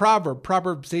the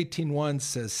Proverbs 18:1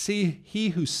 says, "See, he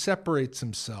who separates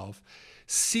himself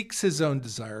seeks his own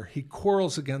desire. He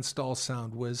quarrels against all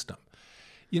sound wisdom."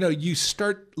 You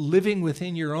start living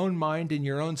within your own mind and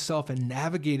your own self and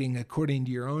navigating according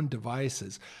to your own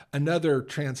devices. Another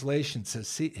translation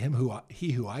says, he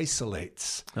who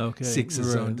isolates seeks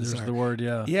his own desire. There's the word,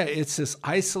 Yeah, it's this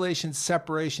isolation,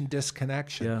 separation,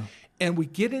 disconnection. Yeah. And we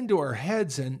get into our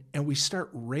heads and we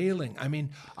start railing. I mean,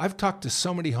 I've talked to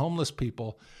so many homeless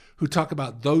people who talk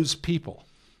about those people.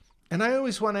 And I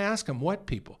always want to ask them, what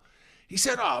people? He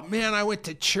said, "Oh, man, I went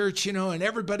to church, and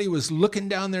everybody was looking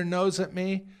down their nose at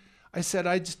me." I said,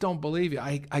 "I just don't believe you.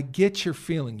 I get your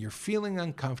feeling. You're feeling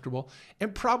uncomfortable.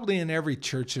 And probably in every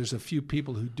church, there's a few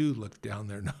people who do look down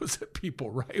their nose at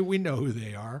people, right? We know who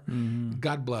they are. Mm-hmm.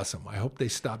 God bless them. I hope they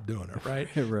stop doing it, right?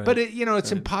 Right. But,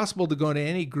 it's impossible to go into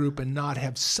any group and not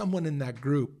have someone in that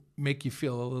group make you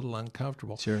feel a little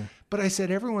uncomfortable. Sure. But I said,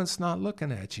 everyone's not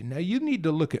looking at you. Now, you need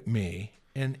to look at me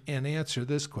and answer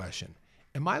this question.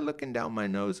 Am I looking down my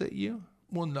nose at you?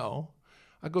 Well, no.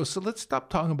 I go, so let's stop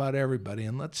talking about everybody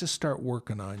and let's just start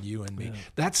working on you and me. Yeah.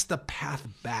 That's the path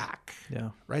back.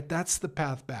 Yeah. Right? That's the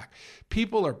path back.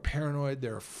 People are paranoid.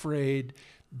 They're afraid.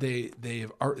 They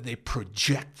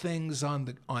project things on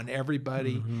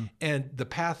everybody. Mm-hmm. And the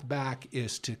path back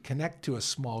is to connect to a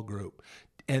small group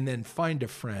and then find a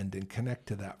friend and connect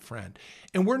to that friend.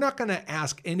 And we're not going to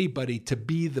ask anybody to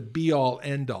be the be-all,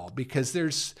 end-all because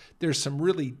there's some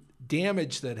really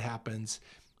damage that happens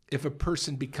if a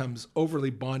person becomes overly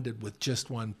bonded with just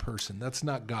one person. That's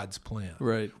not God's plan.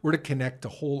 Right. We're to connect to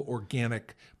whole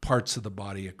organic parts of the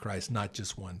body of Christ, not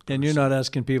just one person. And you're not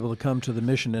asking people to come to the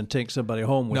mission and take somebody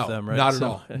home with them, right? Not at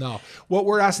all. No. What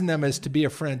we're asking them is to be a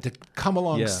friend, to come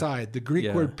alongside. Yeah. The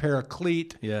Greek word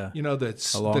paraclete,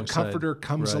 the comforter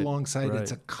comes alongside. Right.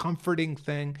 It's a comforting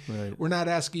thing. Right. We're not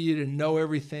asking you to know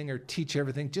everything or teach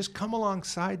everything. Just come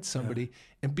alongside somebody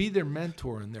and be their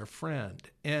mentor and their friend.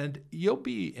 And you'll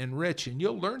be enriched and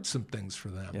you'll learn some things for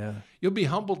them. Yeah. You'll be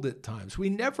humbled at times. We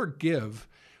never give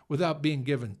without being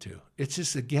given to. It's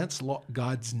just against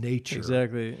God's nature.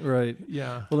 Exactly, right.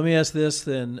 Yeah. Well, let me ask this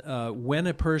then. When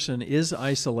a person is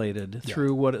isolated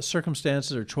through what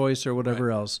circumstances or choice or whatever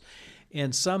else,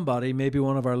 and somebody, maybe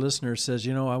one of our listeners says,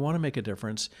 I want to make a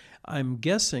difference, I'm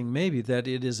guessing maybe that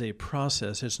it is a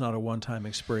process. It's not a one-time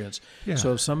experience. Yeah.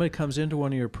 So if somebody comes into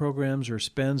one of your programs or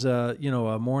spends a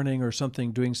morning or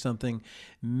something doing something,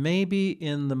 maybe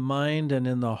in the mind and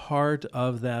in the heart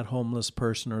of that homeless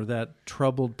person or that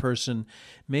troubled person,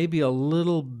 maybe a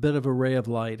little bit of a ray of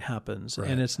light happens. Right.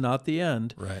 And it's not the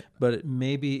end. Right. But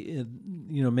maybe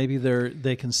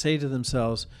they can say to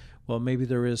themselves, well, maybe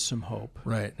there is some hope,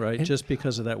 right? And just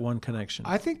because of that one connection.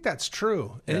 I think that's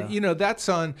true. And, that's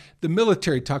on, the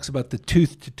military talks about the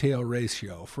tooth-to-tail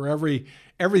ratio. For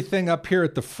everything up here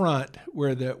at the front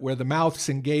where the mouth's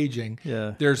engaging,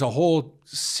 there's a whole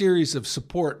series of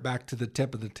support back to the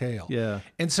tip of the tail. Yeah.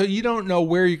 And so you don't know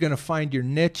where you're going to find your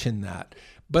niche in that.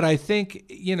 But I think,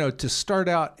 to start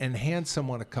out and hand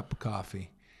someone a cup of coffee,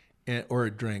 or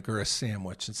a drink or a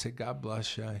sandwich and say, God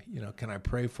bless you, can I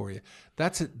pray for you?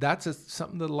 That's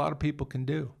something that a lot of people can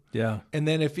do. Yeah. And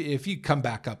then if you come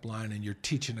back up line and you're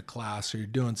teaching a class or you're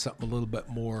doing something a little bit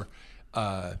more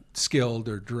skilled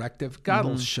or directive, God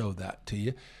will show that to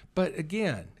you. But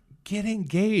again, get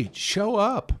engaged, show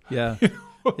up. Yeah.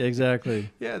 Exactly.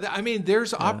 Yeah, I mean,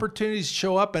 there's opportunities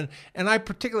show up, and I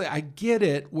get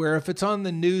it. Where if it's on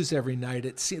the news every night,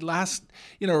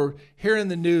 here in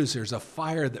the news, there's a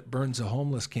fire that burns a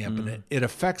homeless camp, and it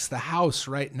affects the house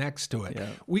right next to it. Yeah.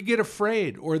 We get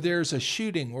afraid, or there's a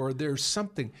shooting, or there's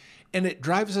something, and it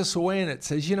drives us away, and it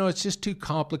says, it's just too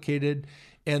complicated,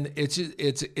 and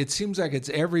it seems like it's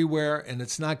everywhere, and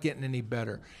it's not getting any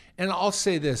better. And I'll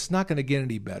say this: it's not going to get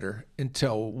any better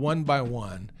until one by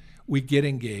one we get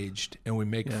engaged and we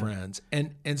make friends.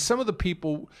 And some of the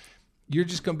people you're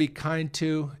just going to be kind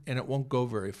to, and it won't go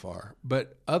very far.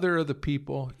 But other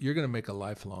people, you're going to make a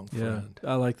lifelong friend.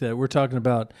 Yeah, I like that. We're talking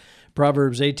about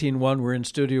Proverbs 18:1. We're in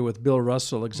studio with Bill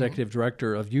Russell, Executive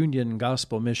Director of Union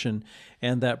Gospel Mission.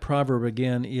 And that proverb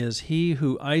again is, he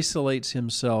who isolates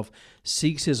himself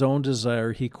seeks his own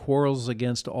desire. He quarrels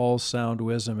against all sound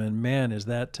wisdom. And man, is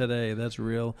that today. That's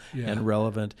real and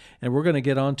relevant. And we're going to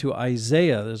get on to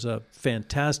Isaiah. There's a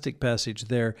fantastic passage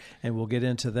there, and we'll get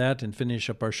into that and finish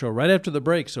up our show right after the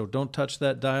break. So don't touch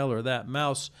that dial or that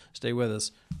mouse. Stay with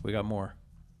us. We got more.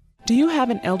 Do you have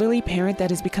an elderly parent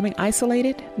that is becoming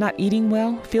isolated, not eating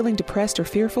well, feeling depressed or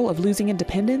fearful of losing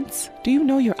independence? Do you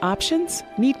know your options?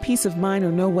 Need peace of mind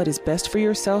or know what is best for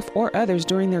yourself or others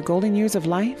during their golden years of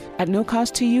life? At no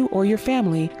cost to you or your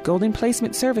family, Golden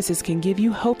Placement Services can give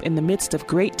you hope in the midst of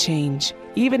great change.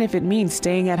 Even if it means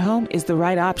staying at home is the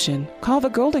right option. Call the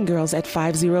Golden Girls at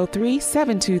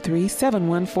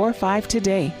 503-723-7145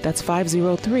 today. That's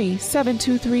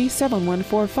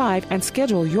 503-723-7145 and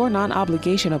schedule your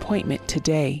non-obligation appointment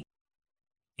today.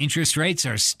 Interest rates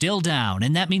are still down,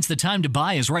 and that means the time to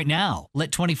buy is right now. Let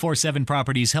 24/7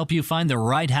 Properties help you find the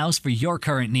right house for your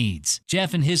current needs.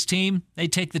 Jeff and his team, they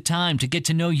take the time to get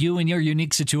to know you and your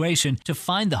unique situation to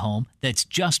find the home that's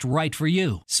just right for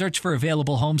you. Search for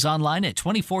available homes online at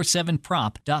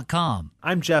 247prop.com.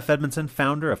 I'm Jeff Edmondson,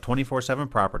 founder of 24/7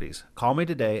 Properties. Call me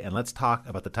today and let's talk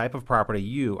about the type of property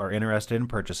you are interested in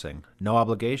purchasing. No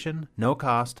obligation, no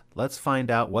cost. Let's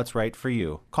find out what's right for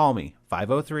you. Call me,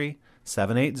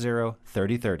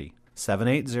 503-780-3030.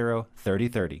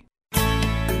 780-3030.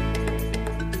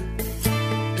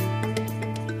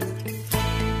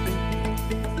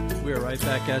 We are right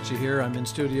back at you here. I'm in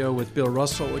studio with Bill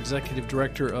Russell, Executive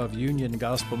Director of Union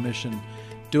Gospel Mission,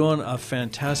 doing a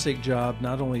fantastic job,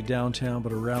 not only downtown,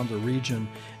 but around the region.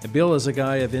 And Bill is a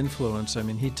guy of influence. I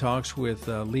mean, he talks with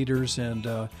leaders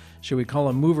and, should we call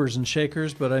them movers and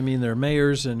shakers? But I mean, they're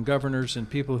mayors and governors and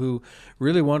people who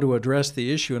really want to address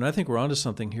the issue. And I think we're onto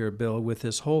something here, Bill, with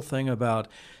this whole thing about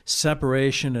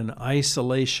separation and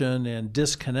isolation and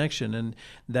disconnection. And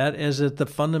that is at the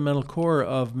fundamental core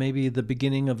of maybe the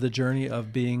beginning of the journey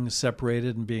of being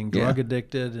separated and being drug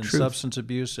addicted and substance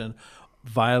abuse and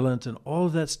violent and all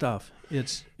of that stuff.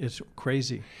 It's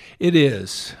crazy. It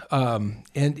is. And,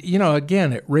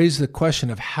 again, it raised the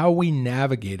question of how we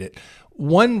navigate it.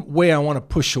 One way I want to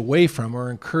push away from, or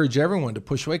encourage everyone to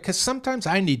push away, because sometimes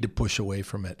I need to push away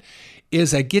from it,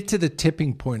 is I get to the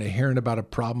tipping point of hearing about a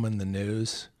problem in the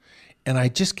news, and I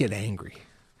just get angry.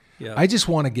 Yeah. I just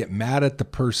want to get mad at the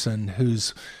person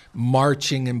who's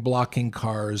marching and blocking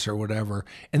cars or whatever.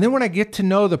 And then when I get to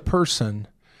know the person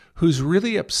who's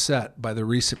really upset by the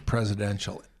recent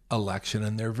presidential election,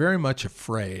 and they're very much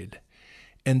afraid,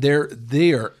 and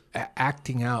they are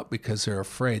acting out because they're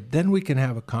afraid, then we can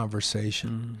have a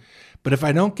conversation. But if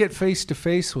I don't get face to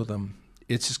face with them,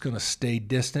 it's just going to stay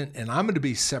distant, and I'm going to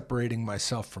be separating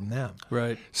myself from them.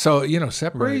 Right. So,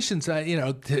 separations,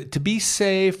 to be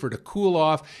safe or to cool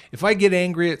off. If I get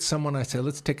angry at someone, I say,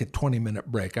 let's take a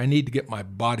 20-minute break. I need to get my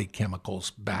body chemicals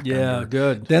back. Yeah,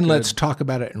 good. Then let's talk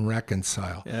about it and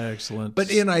reconcile. Yeah, excellent. But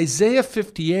in Isaiah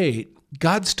 58,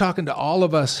 God's talking to all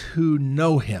of us who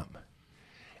know him.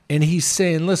 And he's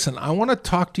saying, listen, I want to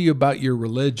talk to you about your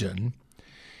religion.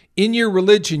 In your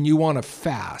religion, you want to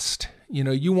fast.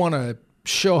 You want to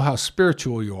show how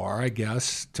spiritual you are, I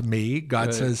guess, to me.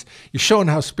 God says, you're showing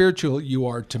how spiritual you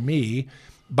are to me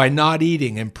by not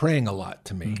eating and praying a lot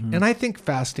to me. And I think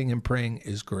fasting and praying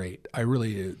is great. I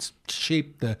really do. It's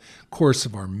shaped the course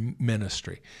of our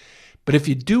ministry. But if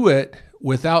you do it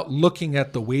without looking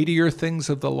at the weightier things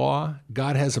of the law,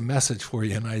 God has a message for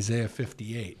you in Isaiah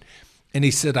 58. And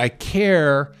he said, I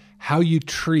care how you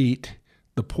treat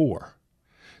the poor.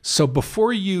 So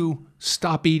before you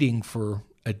stop eating for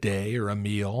a day or a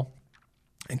meal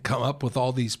and come up with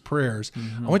all these prayers,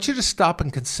 I want you to stop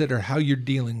and consider how you're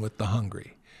dealing with the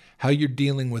hungry, how you're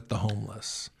dealing with the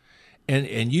homeless.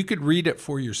 And you could read it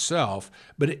for yourself.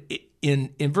 But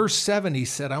in verse 7, he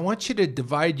said, I want you to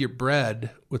divide your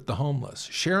bread with the homeless,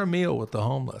 share a meal with the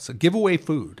homeless, give away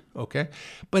food, okay?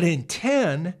 But in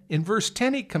verse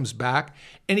 10, he comes back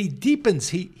and he deepens,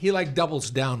 he like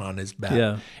doubles down on his bet.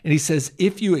 Yeah. And he says,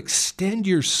 if you extend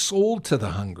your soul to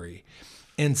the hungry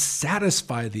and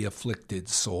satisfy the afflicted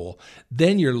soul,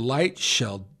 then your light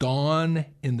shall dawn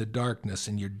in the darkness,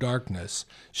 and your darkness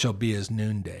shall be as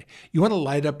noonday. You want to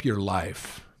light up your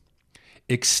life.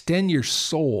 Extend your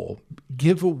soul,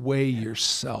 give away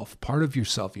yourself, part of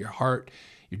yourself, your heart,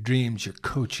 your dreams, your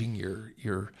coaching,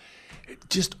 your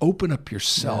just open up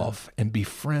yourself and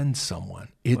befriend someone.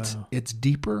 It's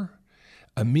deeper.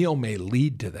 A meal may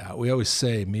lead to that. We always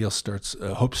say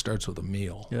hope starts with a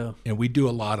meal. Yeah. And we do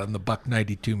a lot on the Buck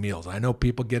 92 meals. I know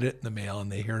people get it in the mail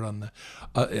and they hear it on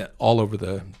all over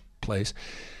the place.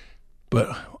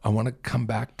 But I want to come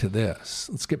back to this.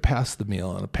 Let's get past the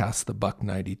meal and past the Buck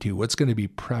 92. What's going to be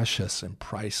precious and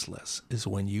priceless is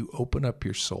when you open up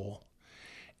your soul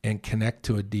and connect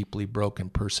to a deeply broken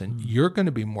person. You're going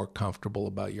to be more comfortable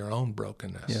about your own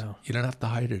brokenness. Yeah. You don't have to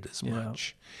hide it as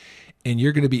much. And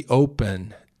you're going to be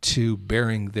open to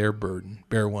bearing their burden,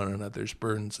 bear one another's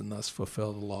burdens, and thus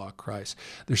fulfill the law of Christ.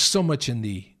 There's so much in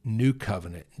the new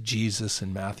covenant, Jesus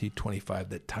in Matthew 25,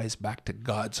 that ties back to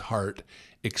God's heart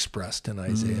expressed in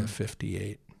Isaiah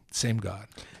 58. Same God.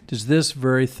 Does this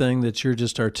very thing that you're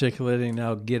just articulating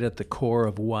now get at the core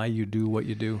of why you do what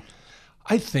you do?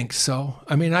 I think so.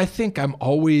 I mean, I think I'm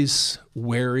always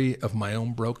wary of my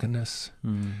own brokenness.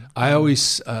 I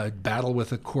always battle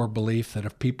with a core belief that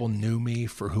if people knew me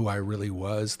for who I really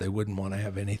was, they wouldn't want to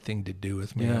have anything to do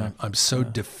with me. Yeah. I'm so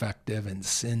defective and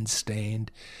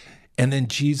sin-stained. And then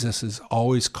Jesus is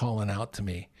always calling out to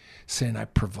me, saying, I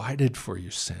provided for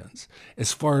your sins.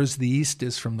 As far as the east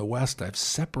is from the west, I've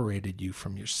separated you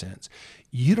from your sins.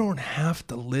 You don't have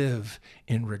to live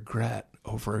in regret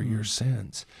over your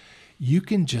sins. You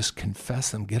can just confess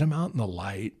them, get them out in the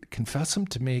light, confess them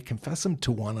to me, confess them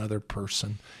to one other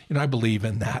person. I believe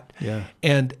in that. Yeah.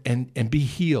 And be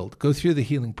healed. Go through the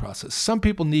healing process. Some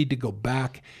people need to go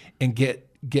back and get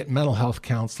mental health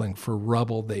counseling for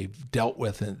rubble they've dealt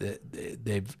with and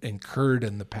they've incurred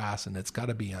in the past, and it's got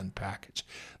to be unpackaged.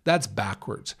 That's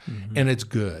backwards, and it's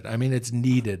good. I mean, it's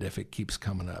needed if it keeps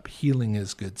coming up. Healing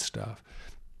is good stuff.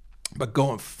 But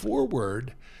going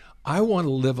forward, I want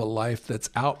to live a life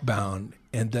that's outbound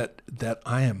and that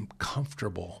I am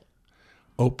comfortable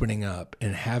opening up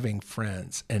and having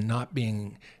friends and not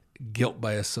being guilt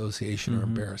by association or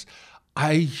embarrassed.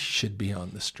 I should be on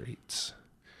the streets.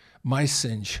 My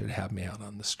sin should have me out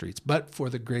on the streets. But for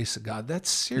the grace of God,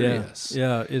 that's serious.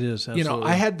 Yeah, it is. Absolutely.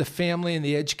 I had the family and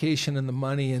the education and the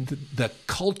money and the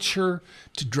culture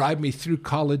to drive me through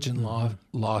college and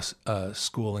law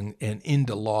school and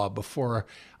into law before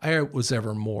I was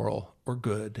ever moral or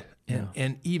good.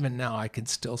 And even now I can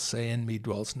still say, in me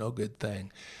dwells no good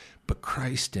thing, but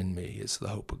Christ in me is the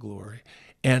hope of glory.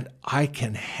 And I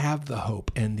can have the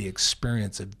hope and the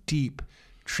experience of deep,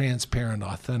 transparent,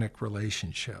 authentic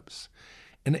relationships.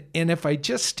 And if I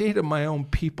just stay to my own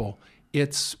people,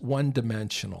 it's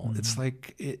one-dimensional. It's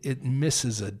like it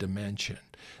misses a dimension.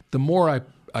 The more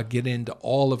I get into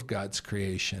all of God's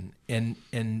creation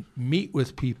and meet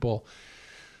with people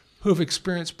who have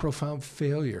experienced profound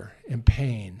failure and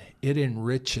pain, it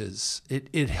enriches.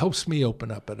 It helps me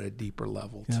open up at a deeper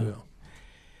level too.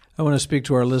 I want to speak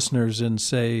to our listeners and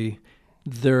say,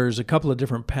 there's a couple of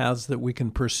different paths that we can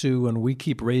pursue, and we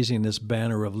keep raising this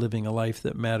banner of living a life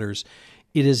that matters.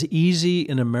 It is easy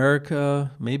in America,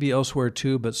 maybe elsewhere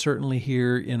too, but certainly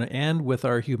here and with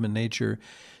our human nature,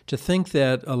 to think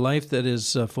that a life that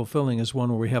is fulfilling is one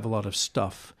where we have a lot of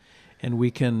stuff, and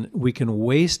we can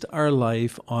waste our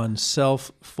life on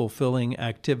self-fulfilling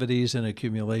activities and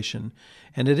accumulation,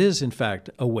 and it is in fact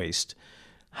a waste.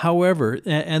 However,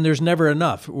 and there's never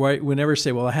enough, right? We never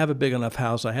say, well, I have a big enough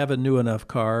house, I have a new enough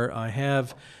car, I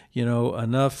have,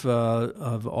 enough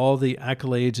of all the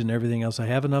accolades and everything else, I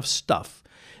have enough stuff.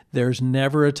 There's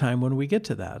never a time when we get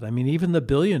to that. I mean, even the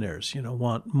billionaires,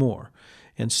 want more.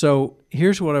 And so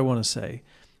here's what I want to say,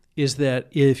 is that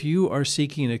if you are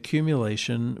seeking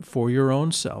accumulation for your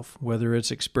own self, whether it's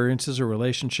experiences or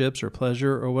relationships or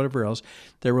pleasure or whatever else,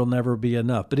 there will never be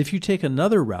enough. But if you take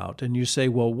another route and you say,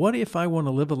 well, what if I want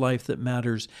to live a life that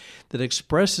matters, that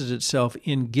expresses itself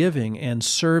in giving and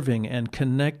serving and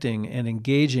connecting and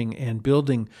engaging and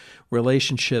building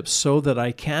relationships so that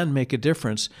I can make a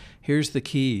difference? Here's the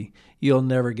key. You'll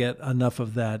never get enough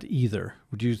of that either.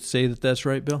 Would you say that that's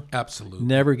right, Bill? Absolutely.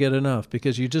 Never get enough,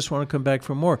 because you just want to come back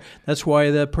for more. That's why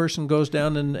that person goes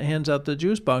down and hands out the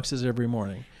juice boxes every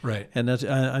morning. Right. And that's,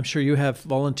 I'm sure you have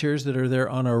volunteers that are there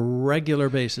on a regular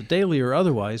basis, daily or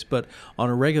otherwise, but on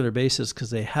a regular basis,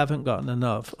 because they haven't gotten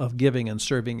enough of giving and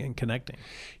serving and connecting.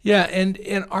 Yeah, and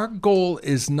our goal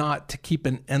is not to keep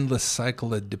an endless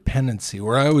cycle of dependency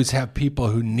where I always have people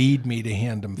who need me to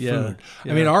hand them food.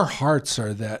 Yeah. I mean, our hearts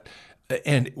are that.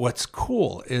 And what's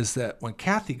cool is that when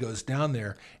Kathy goes down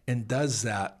there and does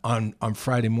that on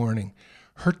Friday morning,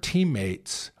 her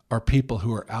teammates are people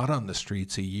who are out on the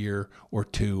streets a year or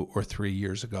 2 or 3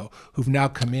 years ago, who've now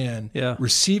come in,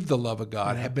 received the love of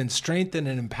God, have been strengthened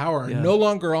and empowered, no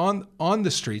longer on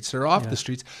the streets, they're off the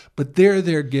streets, but they're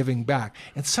there giving back.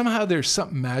 And somehow there's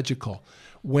something magical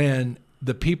when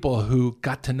the people who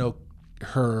got to know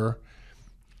her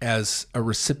as a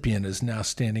recipient is now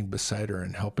standing beside her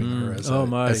and helping her as a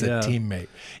teammate.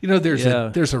 You know, there's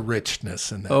a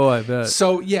richness in that. Oh, I bet.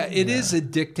 So it is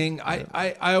addicting.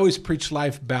 I always preach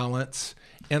life balance,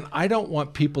 and I don't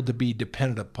want people to be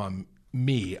dependent upon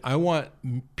me. I want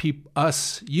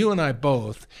us, you and I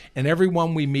both, and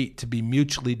everyone we meet to be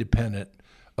mutually dependent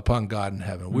upon God in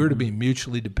heaven. We're to be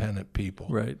mutually dependent people.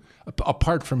 Right.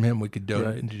 Apart from Him, we could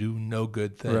do no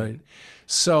good thing. Right.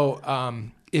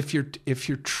 So, if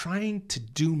you're trying to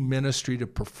do ministry to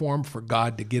perform for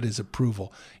God to get His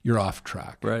approval, you're off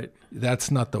track. Right.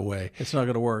 That's not the way. It's not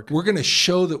going to work. We're going to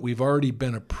show that we've already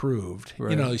been approved.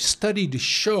 Right. You know, study to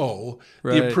show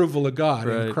the approval of God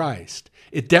in Christ.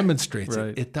 It demonstrates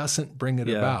it. It doesn't bring it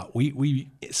about. We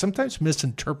sometimes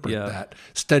misinterpret that.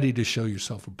 Study to show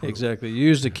yourself approved. Exactly. You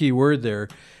used a key word there.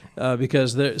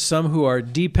 Because there's some who are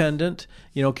dependent,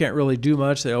 can't really do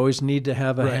much. They always need to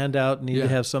have a handout, need to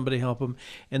have somebody help them.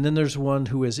 And then there's one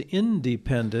who is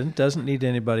independent, doesn't need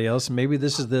anybody else. Maybe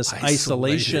this is this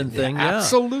isolation thing. Yeah,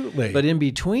 absolutely. But in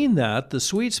between that, the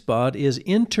sweet spot is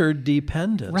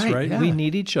interdependence, right? Yeah. We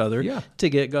need each other to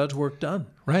get God's work done.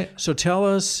 Right. So tell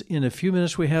us, in a few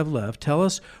minutes we have left, tell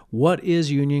us, what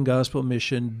is Union Gospel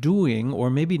Mission doing, or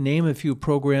maybe name a few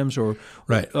programs or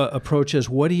approaches.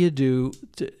 What do you do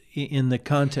in the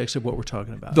context of what we're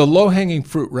talking about? The low-hanging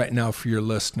fruit right now for your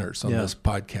listeners on this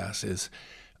podcast is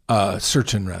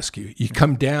search and rescue. You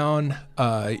come down,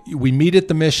 we meet at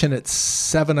the mission at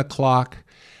 7 o'clock.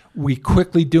 We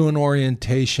quickly do an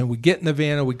orientation. We get in the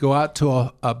van and we go out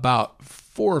to about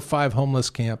 4 or 5 homeless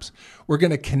camps. We're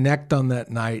going to connect on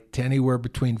that night to anywhere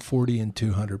between 40 and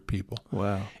 200 people.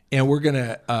 Wow. And we're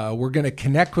gonna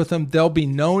connect with them. They'll be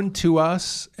known to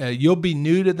us. You'll be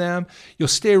new to them. You'll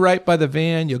stay right by the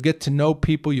van. You'll get to know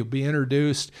people. You'll be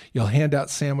introduced. You'll hand out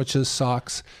sandwiches,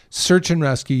 socks. Search and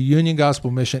Rescue, Union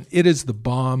Gospel Mission. It is the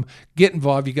bomb. Get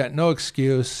involved. You got no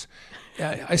excuse.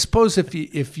 I suppose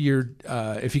if you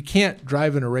can't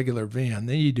drive in a regular van,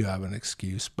 then you do have an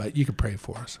excuse. But you can pray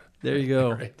for us. There you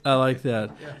go. Right. I like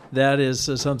that. Yeah. That is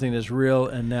something that's real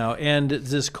and now. And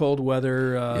this cold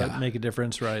weather make a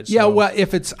difference, right? Yeah, well,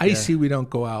 if it's icy, we don't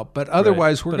go out. But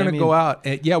otherwise, we're going to go out.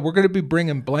 And, we're going to be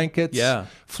bringing blankets,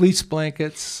 fleece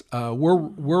blankets.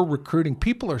 We're recruiting.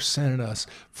 People are sending us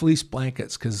fleece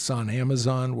blankets because it's on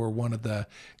Amazon. We're one of the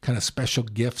kind of special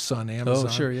gifts on Amazon. Oh,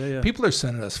 sure, yeah. People are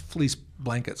sending us fleece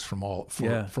blankets from all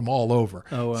over.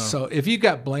 Oh, wow. So if you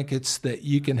got blankets that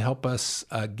you can help us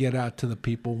get out to the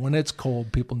people when it's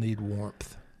cold, people need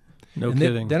warmth. No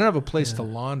kidding. They don't have a place to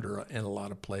launder in a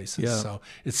lot of places. Yeah. So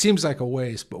it seems like a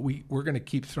waste, but we're going to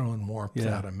keep throwing warmth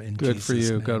at them. Good Jesus' for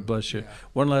you. name. God bless you. Yeah.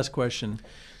 One last question.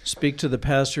 Speak to the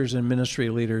pastors and ministry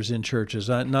leaders in churches,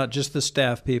 not just the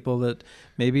staff people. That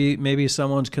maybe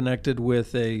someone's connected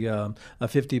with a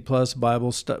 50-plus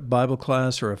Bible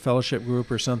class or a fellowship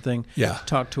group or something. Yeah.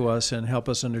 Talk to us and help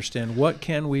us understand what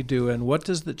can we do and what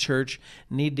does the church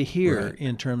need to hear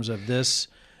in terms of this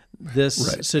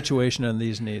situation and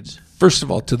these needs. First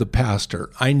of all, to the pastor,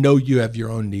 I know you have your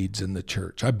own needs in the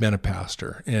church. I've been a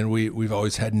pastor, and we've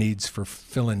always had needs for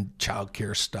filling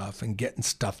childcare stuff and getting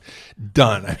stuff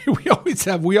done. I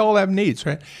mean, we all have needs,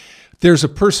 right? There's a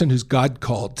person who's God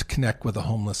called to connect with the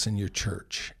homeless in your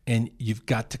church, and you've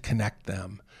got to connect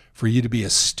them for you to be a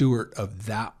steward of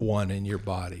that one in your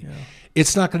body. Yeah.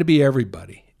 It's not going to be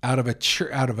everybody. Out of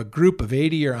a group of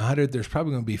 80 or 100, there's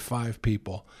probably going to be 5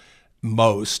 people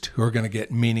most who are going to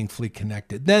get meaningfully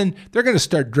connected. Then they're going to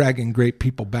start dragging great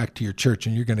people back to your church,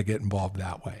 and you're going to get involved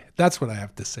that way. That's what I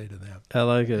have to say to them. I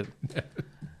like it.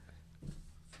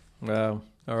 Wow.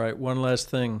 All right. One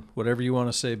last thing. Whatever you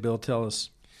want to say, Bill, tell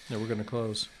us. Then we're going to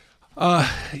close.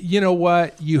 You know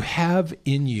what? You have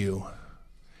in you,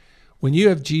 when you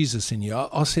have Jesus in you,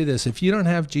 I'll say this. If you don't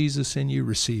have Jesus in you,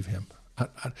 receive him.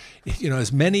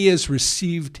 As many as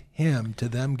received him, to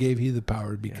them gave he the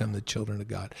power to become the children of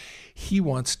God. He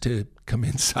wants to come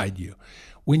inside you.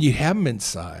 When you have him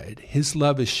inside, his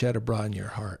love is shed abroad in your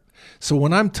heart. So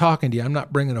when I'm talking to you, I'm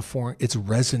not bringing a foreign, it's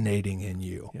resonating in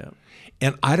you. Yeah.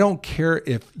 And I don't care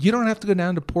if you don't have to go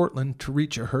down to Portland to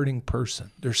reach a hurting person.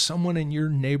 There's someone in your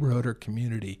neighborhood or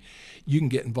community you can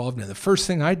get involved in. The first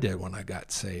thing I did when I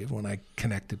got saved, when I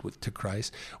connected to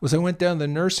Christ, was I went down to the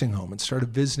nursing home and started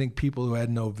visiting people who had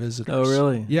no visitors. Oh,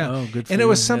 really? Yeah. Oh, good for and you. it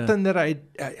was something that I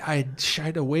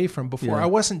shied away from before. Yeah. I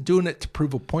wasn't doing it to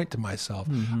prove a point to myself.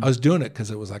 I was doing it because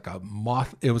it was like a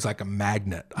moth. It was like a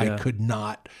magnet. Yeah. I could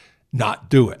not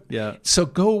do it. Yeah. So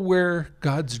go where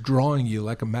God's drawing you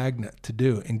like a magnet to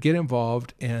do, and get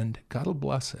involved, and God will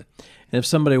bless it. And if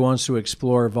somebody wants to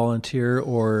explore volunteer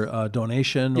or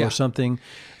donation or something,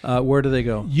 where do they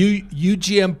go?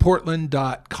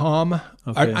 UGMportland.com.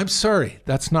 Okay. I'm sorry,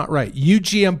 that's not right.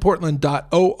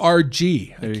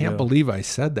 UGMportland.org. I can't believe I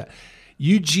said that.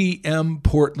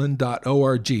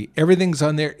 UGMportland.org. Everything's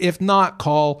on there. If not,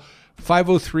 call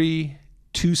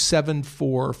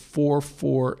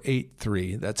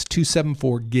 503-274-4483. That's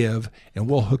 274-GIVE, and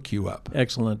we'll hook you up.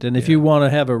 Excellent. And if you want to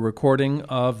have a recording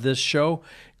of this show,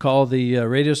 call the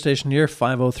radio station here,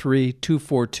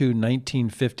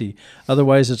 503-242-1950.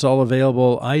 Otherwise, it's all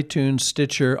available, iTunes,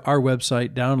 Stitcher, our website,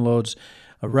 downloads,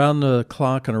 around the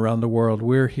clock and around the world.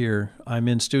 We're here. I'm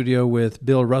in studio with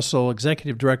Bill Russell,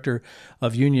 Executive Director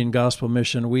of Union Gospel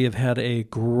Mission. We have had a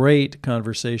great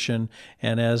conversation,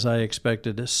 and as I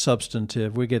expected,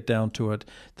 substantive. We get down to it.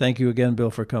 Thank you again,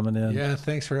 Bill, for coming in. Yeah,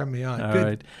 thanks for having me on. All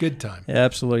right. Good time.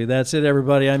 Absolutely. That's it,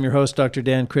 everybody. I'm your host, Dr.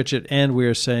 Dan Critchett, and we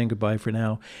are saying goodbye for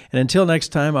now. And until next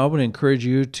time, I would encourage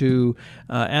you to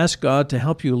ask God to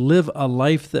help you live a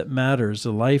life that matters,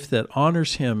 a life that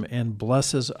honors Him and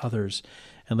blesses others.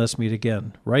 And let's meet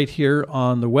again right here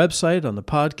on the website, on the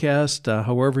podcast,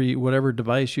 whatever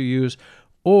device you use,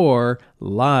 or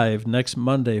live next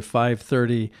Monday,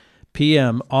 5:30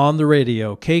 p.m. on the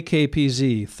radio,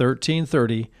 KKPZ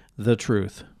 1330, The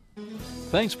Truth.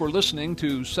 Thanks for listening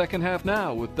to Second Half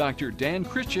Now with Dr. Dan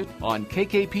Critchett on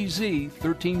KKPZ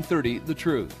 1330 The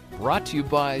Truth. Brought to you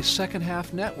by Second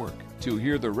Half Network. To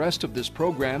hear the rest of this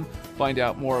program, find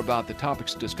out more about the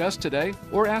topics discussed today,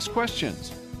 or ask questions,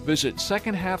 visit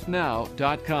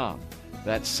secondhalfnow.com.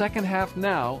 That's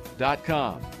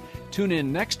secondhalfnow.com. Tune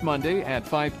in next Monday at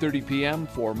 5:30 p.m.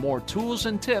 for more tools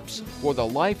and tips for the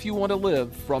life you want to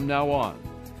live from now on.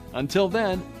 Until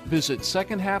then, visit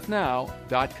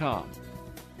secondhalfnow.com.